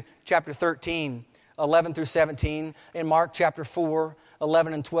Matthew chapter 13, 11 through 17, in Mark chapter 4,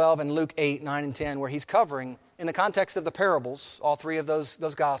 11 and 12, and Luke 8, 9 and 10, where he's covering, in the context of the parables, all three of those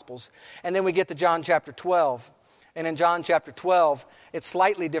gospels. And then we get to John chapter 12. And in John chapter 12, it's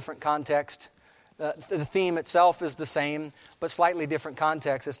slightly different context. The theme itself is the same, but slightly different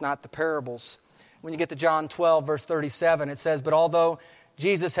context. It's not the parables. When you get to John 12, verse 37, it says, but although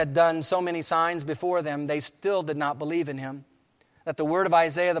Jesus had done so many signs before them, they still did not believe in him, that the word of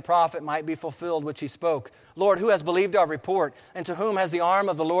Isaiah the prophet might be fulfilled, which he spoke. Lord, who has believed our report, and to whom has the arm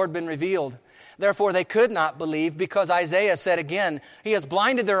of the Lord been revealed? Therefore they could not believe, because Isaiah said again, he has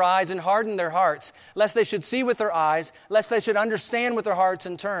blinded their eyes and hardened their hearts, lest they should see with their eyes, lest they should understand with their hearts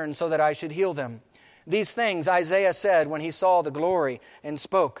and turn, so that I should heal them. These things Isaiah said when he saw the glory and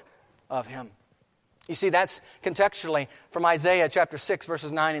spoke of him. You see, that's contextually from Isaiah chapter 6,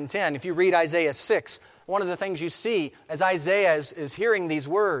 verses 9 and 10. If you read Isaiah 6, one of the things you see as Isaiah is hearing these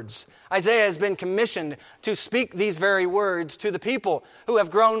words, Isaiah has been commissioned to speak these very words to the people who have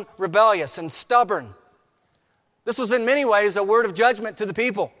grown rebellious and stubborn. This was in many ways a word of judgment to the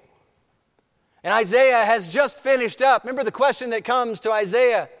people. And Isaiah has just finished up. Remember the question that comes to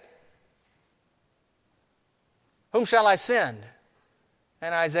Isaiah, whom shall I send?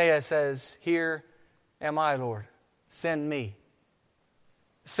 And Isaiah says, "Here am I, Lord. Send me."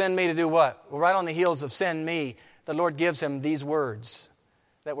 Send me to do what? Well, right on the heels of send me, the Lord gives him these words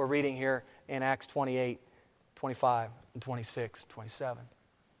that we're reading here in Acts 28, 25, and 26, 27.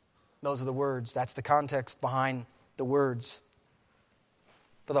 Those are the words. That's the context behind the words.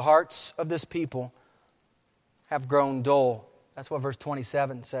 For the hearts of this people have grown dull. That's what verse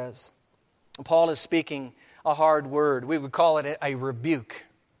 27 says. And Paul is speaking a hard word. We would call it a rebuke.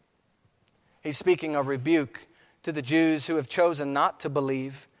 He's speaking a rebuke to the Jews who have chosen not to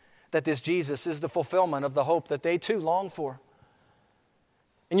believe that this Jesus is the fulfillment of the hope that they too long for.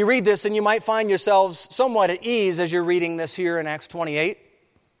 And you read this and you might find yourselves somewhat at ease as you're reading this here in Acts 28,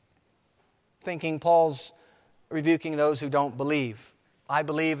 thinking Paul's rebuking those who don't believe. I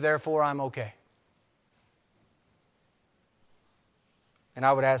believe, therefore I'm okay. And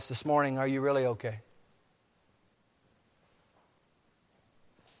I would ask this morning, are you really okay?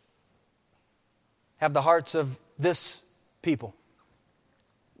 Have the hearts of this people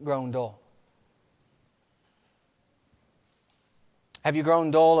grown dull? Have you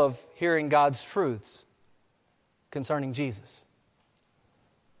grown dull of hearing God's truths concerning Jesus?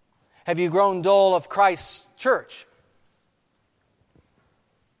 Have you grown dull of Christ's church?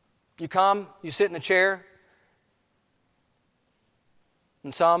 You come, you sit in the chair,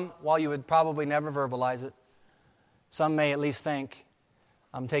 and some, while you would probably never verbalize it, some may at least think,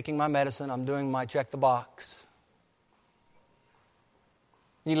 I'm taking my medicine, I'm doing my check the box.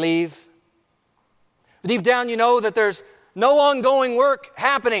 You leave. But deep down you know that there's no ongoing work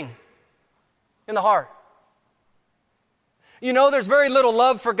happening in the heart. You know there's very little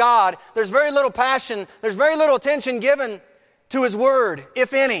love for God. There's very little passion. There's very little attention given to His Word,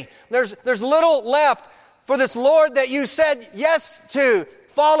 if any. There's little left for this Lord that you said yes to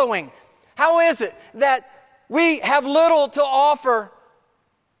following. How is it that we have little to offer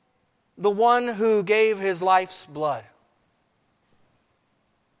the one who gave His life's blood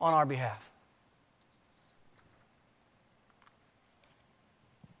on our behalf?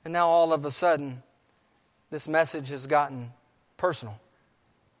 And now all of a sudden, this message has gotten personal.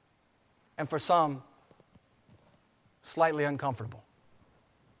 And for some, slightly uncomfortable.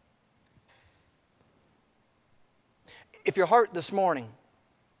 If your heart this morning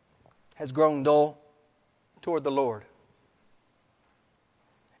has grown dull toward the Lord,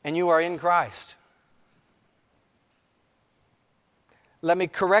 and you are in Christ, let me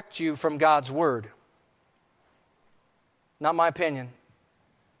correct you from God's Word. Not my opinion,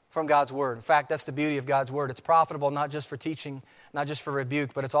 from God's Word. In fact, that's the beauty of God's Word. It's profitable not just for teaching, not just for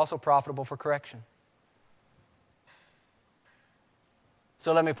rebuke, but it's also profitable for correction.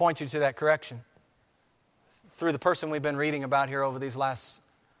 So let me point you to that correction through the person we've been reading about here over these last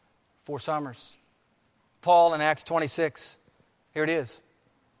 4 summers. Paul in Acts 26. Here it is.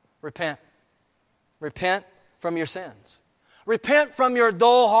 Repent. Repent from your sins. Repent from your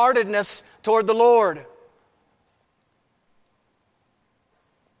dull-heartedness toward the Lord.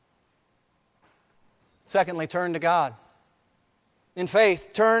 Secondly, turn to God. In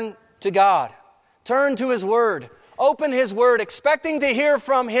faith, turn to God. Turn to His Word. Open His Word, expecting to hear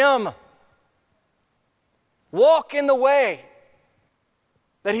from Him. Walk in the way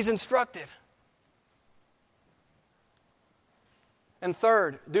that He's instructed. And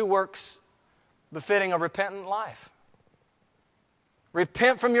third, do works befitting a repentant life.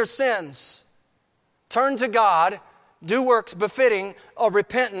 Repent from your sins. Turn to God. Do works befitting a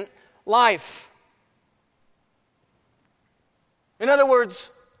repentant life. In other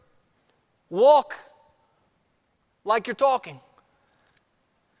words, walk like you're talking.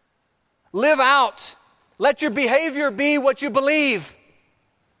 Live out. Let your behavior be what you believe.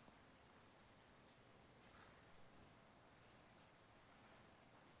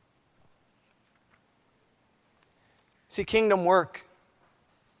 See, kingdom work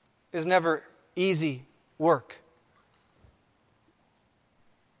is never easy work,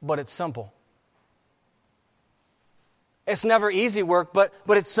 but it's simple. It's never easy work, but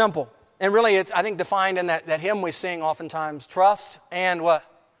it's simple. And really it's, I think, defined in that hymn we sing oftentimes, trust and what?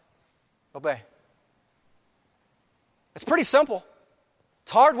 Obey. It's pretty simple.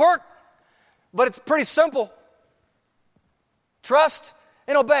 It's hard work, but it's pretty simple. Trust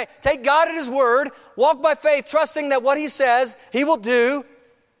and obey. Take God at His word. Walk by faith, trusting that what He says, He will do.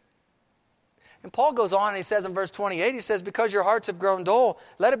 And Paul goes on and he says in verse 28, he says, because your hearts have grown dull,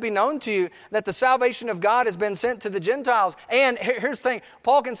 let it be known to you that the salvation of God has been sent to the Gentiles. And here's the thing,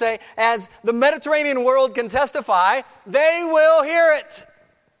 Paul can say, as the Mediterranean world can testify, they will hear it.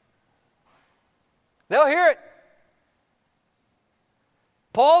 They'll hear it.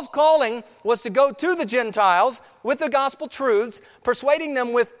 Paul's calling was to go to the Gentiles with the gospel truths, persuading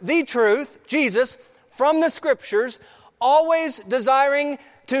them with the truth, Jesus, from the Scriptures, always desiring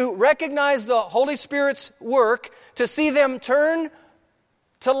to recognize the Holy Spirit's work, to see them turn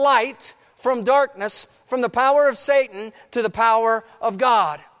to light from darkness, from the power of Satan to the power of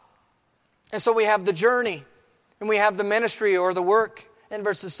God. And so we have the journey, and we have the ministry or the work in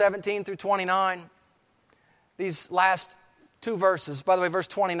verses 17 through 29. These last two verses, by the way, verse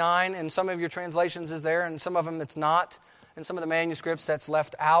 29 in some of your translations is there, and some of them it's not. In some of the manuscripts that's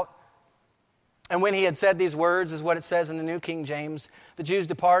left out. And when he had said these words, is what it says in the New King James, the Jews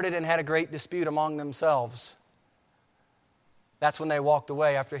departed and had a great dispute among themselves. That's when they walked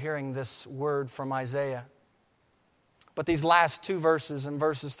away after hearing this word from Isaiah. But these last two verses, in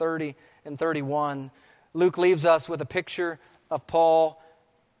verses 30 and 31, Luke leaves us with a picture of Paul.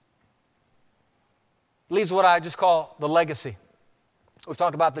 Leaves what I just call the legacy. We've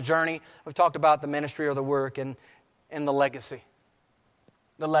talked about the journey, we've talked about the ministry or the work, and the legacy.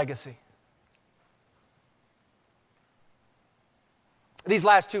 The legacy. These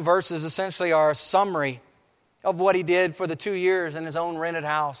last two verses essentially are a summary of what he did for the 2 years in his own rented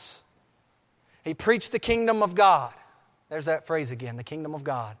house. He preached the kingdom of God. There's that phrase again, the kingdom of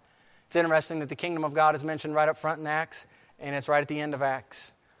God. It's interesting that the kingdom of God is mentioned right up front in Acts, and it's right at the end of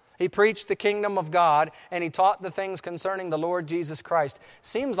Acts. He preached the kingdom of God, and he taught the things concerning the Lord Jesus Christ.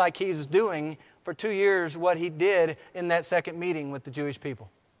 Seems like he was doing for 2 years what he did in that second meeting with the Jewish people.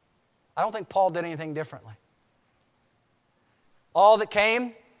 I don't think Paul did anything differently. All that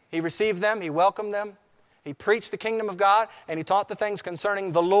came, he received them, he welcomed them, he preached the kingdom of God, and he taught the things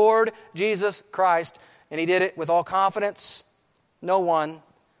concerning the Lord Jesus Christ, and he did it with all confidence, no one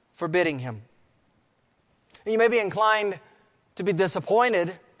forbidding him. And you may be inclined to be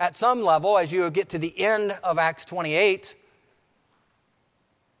disappointed at some level as you get to the end of Acts 28,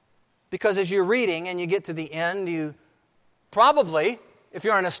 because as you're reading and you get to the end, you probably, if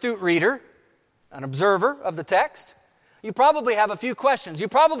you're an astute reader, an observer of the text, you probably have a few questions. You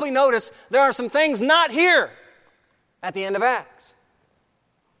probably notice there are some things not here at the end of Acts.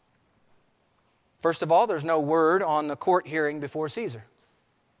 First of all, there's no word on the court hearing before Caesar.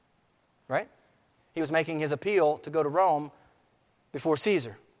 Right? He was making his appeal to go to Rome before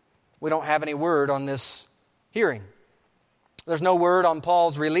Caesar. We don't have any word on this hearing. There's no word on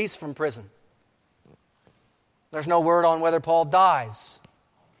Paul's release from prison. There's no word on whether Paul dies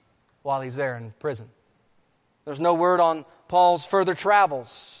while he's there in prison. There's no word on Paul's further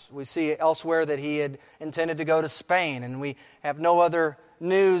travels. We see elsewhere that he had intended to go to Spain, and we have no other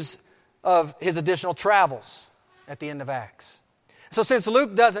news of his additional travels at the end of Acts. So since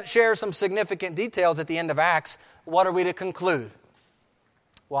Luke doesn't share some significant details at the end of Acts, what are we to conclude?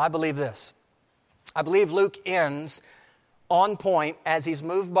 Well, I believe this. I believe Luke ends on point as he's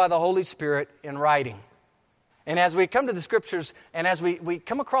moved by the Holy Spirit in writing. And as we come to the Scriptures, and as we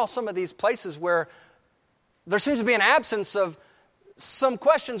come across some of these places where there seems to be an absence of some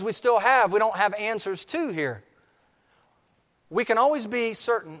questions we still have, we don't have answers to here, we can always be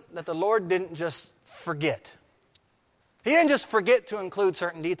certain that the Lord didn't just forget. He didn't just forget to include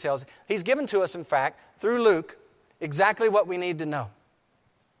certain details. He's given to us, in fact, through Luke, exactly what we need to know.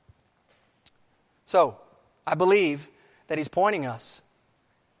 So, I believe that he's pointing us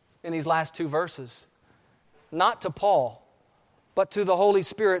in these last two verses, not to Paul, but to the Holy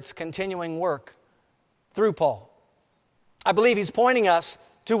Spirit's continuing work through Paul. I believe he's pointing us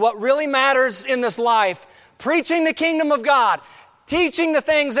to what really matters in this life, preaching the kingdom of God, teaching the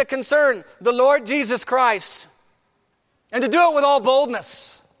things that concern the Lord Jesus Christ, and to do it with all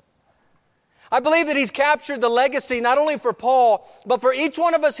boldness. I believe that he's captured the legacy not only for Paul, but for each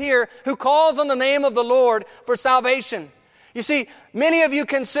one of us here who calls on the name of the Lord for salvation. You see, many of you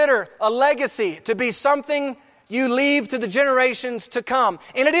consider a legacy to be something you leave to the generations to come,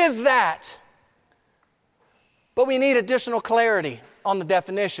 and it is that. But we need additional clarity on the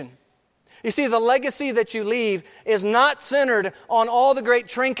definition. You see, the legacy that you leave is not centered on all the great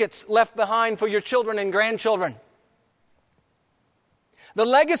trinkets left behind for your children and grandchildren. The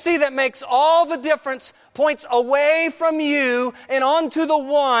legacy that makes all the difference points away from you and onto the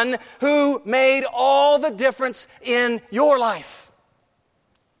one who made all the difference in your life.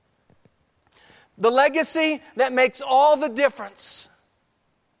 The legacy that makes all the difference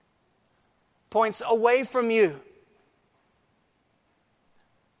points away from you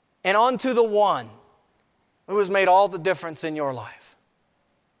and onto the one who has made all the difference in your life.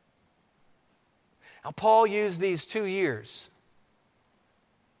 Now, Paul used these 2 years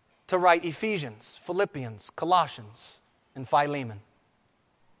to write Ephesians, Philippians, Colossians, and Philemon.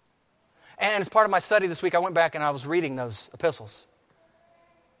 And as part of my study this week, I went back and I was reading those epistles.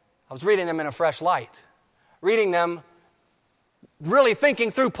 I was reading them in a fresh light. Reading them, really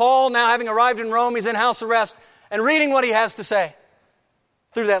thinking through Paul, now having arrived in Rome, he's in house arrest, and reading what he has to say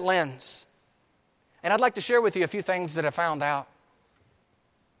through that lens. And I'd like to share with you a few things that I found out.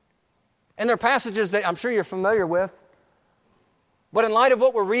 And they're passages that I'm sure you're familiar with. But in light of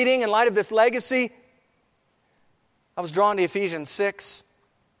what we're reading, in light of this legacy, I was drawn to Ephesians 6,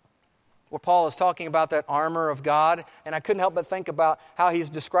 where Paul is talking about that armor of God. And I couldn't help but think about how he's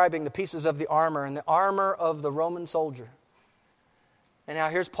describing the pieces of the armor and the armor of the Roman soldier. And now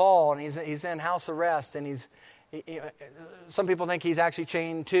here's Paul, and he's in house arrest, and some people think he's actually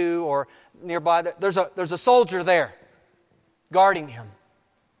chained too, or nearby. There's a soldier there guarding him.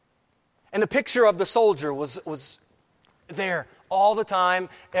 And the picture of the soldier was there all the time,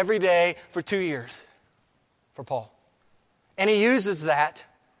 every day, for 2 years for Paul. And he uses that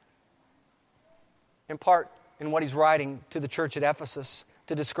in part in what he's writing to the church at Ephesus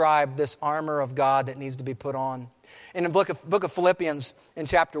to describe this armor of God that needs to be put on. In the book of Philippians, in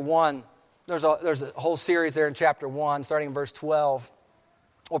chapter 1, there's a whole series there in chapter 1, starting in verse 12,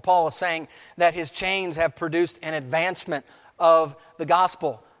 where Paul is saying that his chains have produced an advancement of the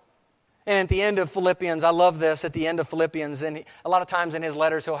gospel. And at the end of Philippians, I love this, at the end of Philippians, and a lot of times in his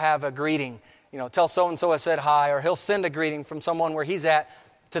letters he'll have a greeting. Tell so-and-so I said hi, or he'll send a greeting from someone where he's at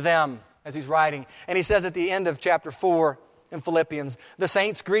to them as he's writing. And he says at the end of chapter 4 in Philippians, the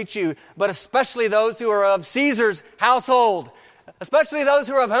saints greet you, but especially those who are of Caesar's household. Especially those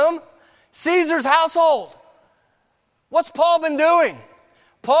who are of whom? Caesar's household. What's Paul been doing?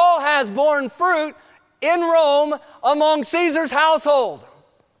 Paul has borne fruit in Rome among Caesar's household.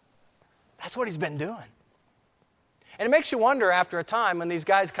 That's what he's been doing. And it makes you wonder after a time when these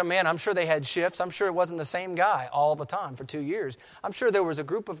guys come in, I'm sure they had shifts. I'm sure it wasn't the same guy all the time for 2 years. I'm sure there was a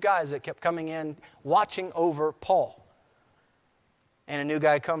group of guys that kept coming in, watching over Paul. And a new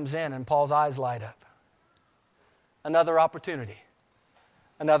guy comes in and Paul's eyes light up. Another opportunity.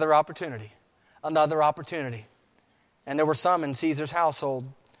 Another opportunity. Another opportunity. And there were some in Caesar's household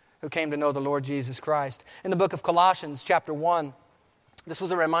who came to know the Lord Jesus Christ. In the book of Colossians, chapter 1, this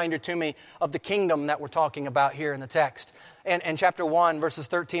was a reminder to me of the kingdom that we're talking about here in the text. And chapter 1, verses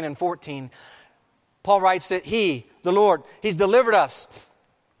 13 and 14, Paul writes that He, the Lord, He's delivered us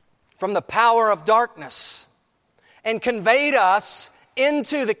from the power of darkness and conveyed us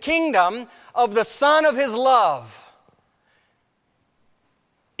into the kingdom of the Son of His love,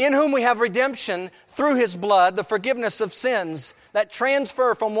 in whom we have redemption through His blood, the forgiveness of sins that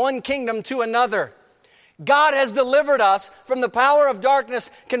transfer from one kingdom to another. God has delivered us from the power of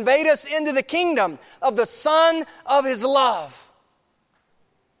darkness, conveyed us into the kingdom of the Son of His love.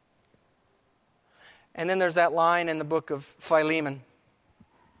 And then there's that line in the book of Philemon,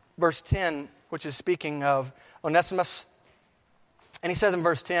 verse 10, which is speaking of Onesimus. And he says in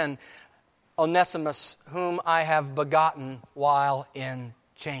verse 10, Onesimus, whom I have begotten while in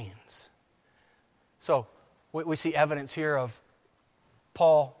chains. So we see evidence here of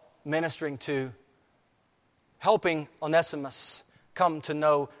Paul ministering to, helping Onesimus come to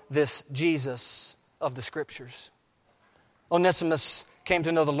know this Jesus of the Scriptures. Onesimus came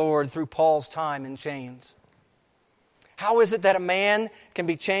to know the Lord through Paul's time in chains. How is it that a man can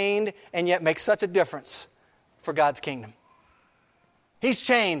be chained and yet make such a difference for God's kingdom? He's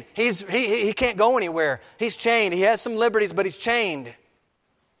chained. He can't go anywhere. He's chained. He has some liberties, but he's chained.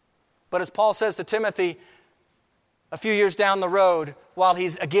 But as Paul says to Timothy a few years down the road, while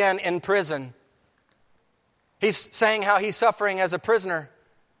he's again in prison, he's saying how he's suffering as a prisoner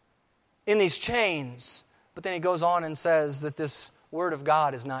in these chains. But then he goes on and says that this Word of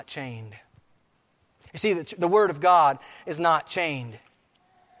God is not chained. You see, the Word of God is not chained.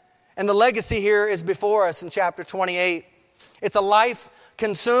 And the legacy here is before us in chapter 28. It's a life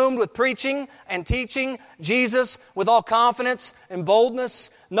consumed with preaching and teaching Jesus with all confidence and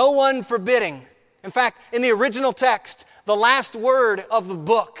boldness, no one forbidding. In fact, in the original text, the last word of the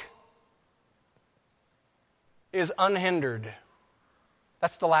book is unhindered.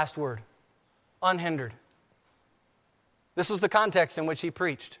 That's the last word. Unhindered. This was the context in which he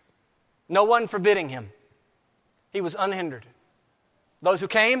preached. No one forbidding him. He was unhindered. Those who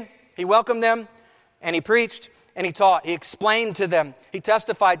came, he welcomed them, and he preached, and he taught. He explained to them. He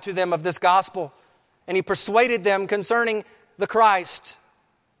testified to them of this gospel, and he persuaded them concerning the Christ.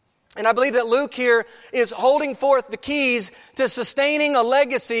 And I believe that Luke here is holding forth the keys to sustaining a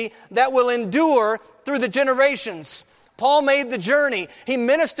legacy that will endure through the generations. Paul made the journey. He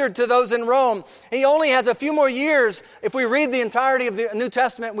ministered to those in Rome. He only has a few more years. If we read the entirety of the New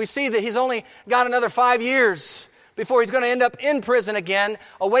Testament, we see that he's only got another 5 years before he's going to end up in prison again,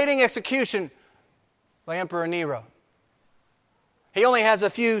 awaiting execution by Emperor Nero. He only has a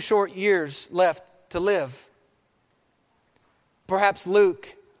few short years left to live. Perhaps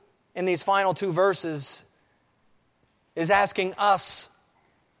Luke, in these final 2 verses, is asking us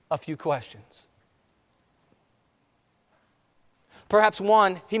a few questions. Perhaps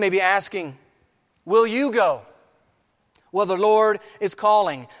one, he may be asking, will you go? Well, the Lord is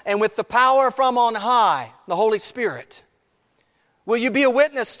calling. And with the power from on high, the Holy Spirit, will you be a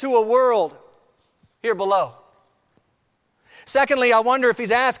witness to a world here below? Secondly, I wonder if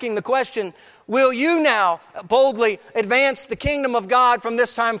he's asking the question, will you now boldly advance the kingdom of God from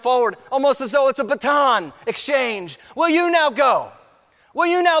this time forward? Almost as though it's a baton exchange. Will you now go? Will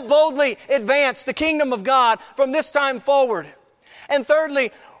you now boldly advance the kingdom of God from this time forward? And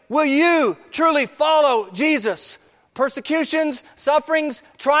thirdly, will you truly follow Jesus? Persecutions, sufferings,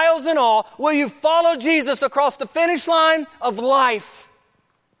 trials and all, will you follow Jesus across the finish line of life?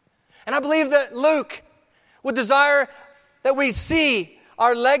 And I believe that Luke would desire that we see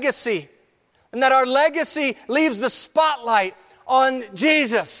our legacy, and that our legacy leaves the spotlight on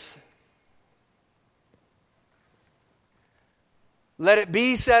Jesus. Let it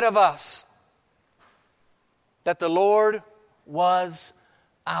be said of us that the Lord was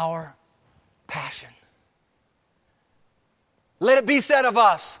our passion. Let it be said of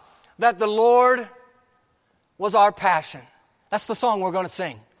us that the Lord was our passion. That's the song we're going to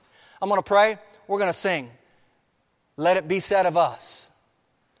sing. I'm going to pray. We're going to sing. Let it be said of us.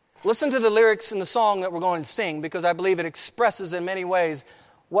 Listen to the lyrics in the song that we're going to sing, because I believe it expresses in many ways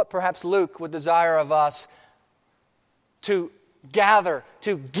what perhaps Luke would desire of us to gather,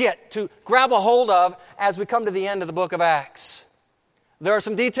 to get, to grab a hold of as we come to the end of the book of Acts. There are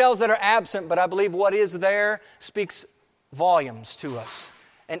some details that are absent, but I believe what is there speaks volumes to us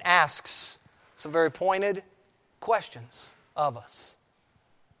and asks some very pointed questions of us.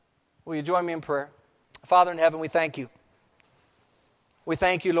 Will you join me in prayer? Father in heaven, we thank you. We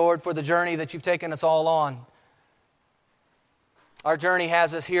thank you, Lord, for the journey that you've taken us all on. Our journey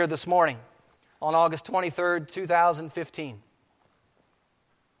has us here this morning on August 23rd, 2015.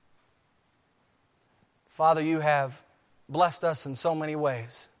 Father, you have blessed us in so many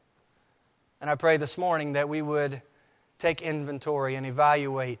ways. And I pray this morning that we would take inventory and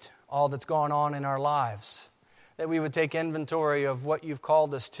evaluate all that's gone on in our lives. That we would take inventory of what you've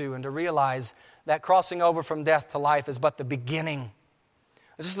called us to, and to realize that crossing over from death to life is but the beginning.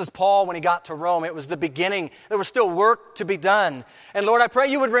 Just as Paul, when he got to Rome, it was the beginning. There was still work to be done. And Lord, I pray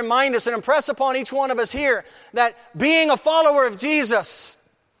you would remind us and impress upon each one of us here that being a follower of Jesus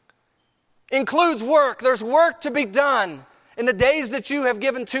includes work. There's work to be done in the days that you have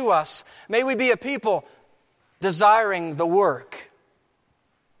given to us. May we be a people desiring the work.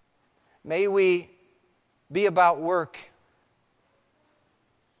 May we be about work,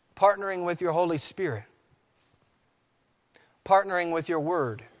 partnering with your Holy Spirit, partnering with your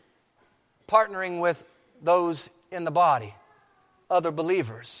Word, partnering with those in the body, other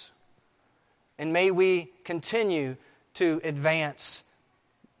believers. And may we continue to advance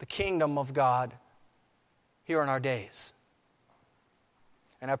the kingdom of God here in our days.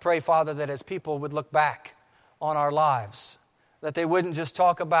 And I pray, Father, that as people would look back on our lives, that they wouldn't just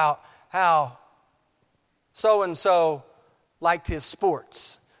talk about how so-and-so liked his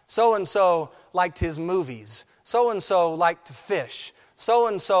sports, so-and-so liked his movies, so-and-so liked to fish,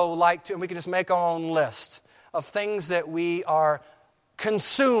 so-and-so liked to, and we can just make our own list of things that we are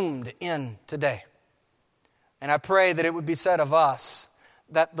consumed in today. And I pray that it would be said of us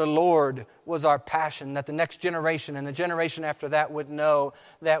that the Lord was our passion, that the next generation and the generation after that would know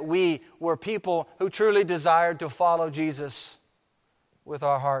that we were people who truly desired to follow Jesus with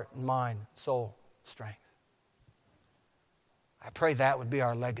our heart and mind, soul, strength. I pray that would be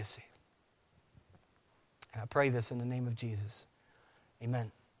our legacy. And I pray this in the name of Jesus.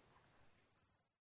 Amen.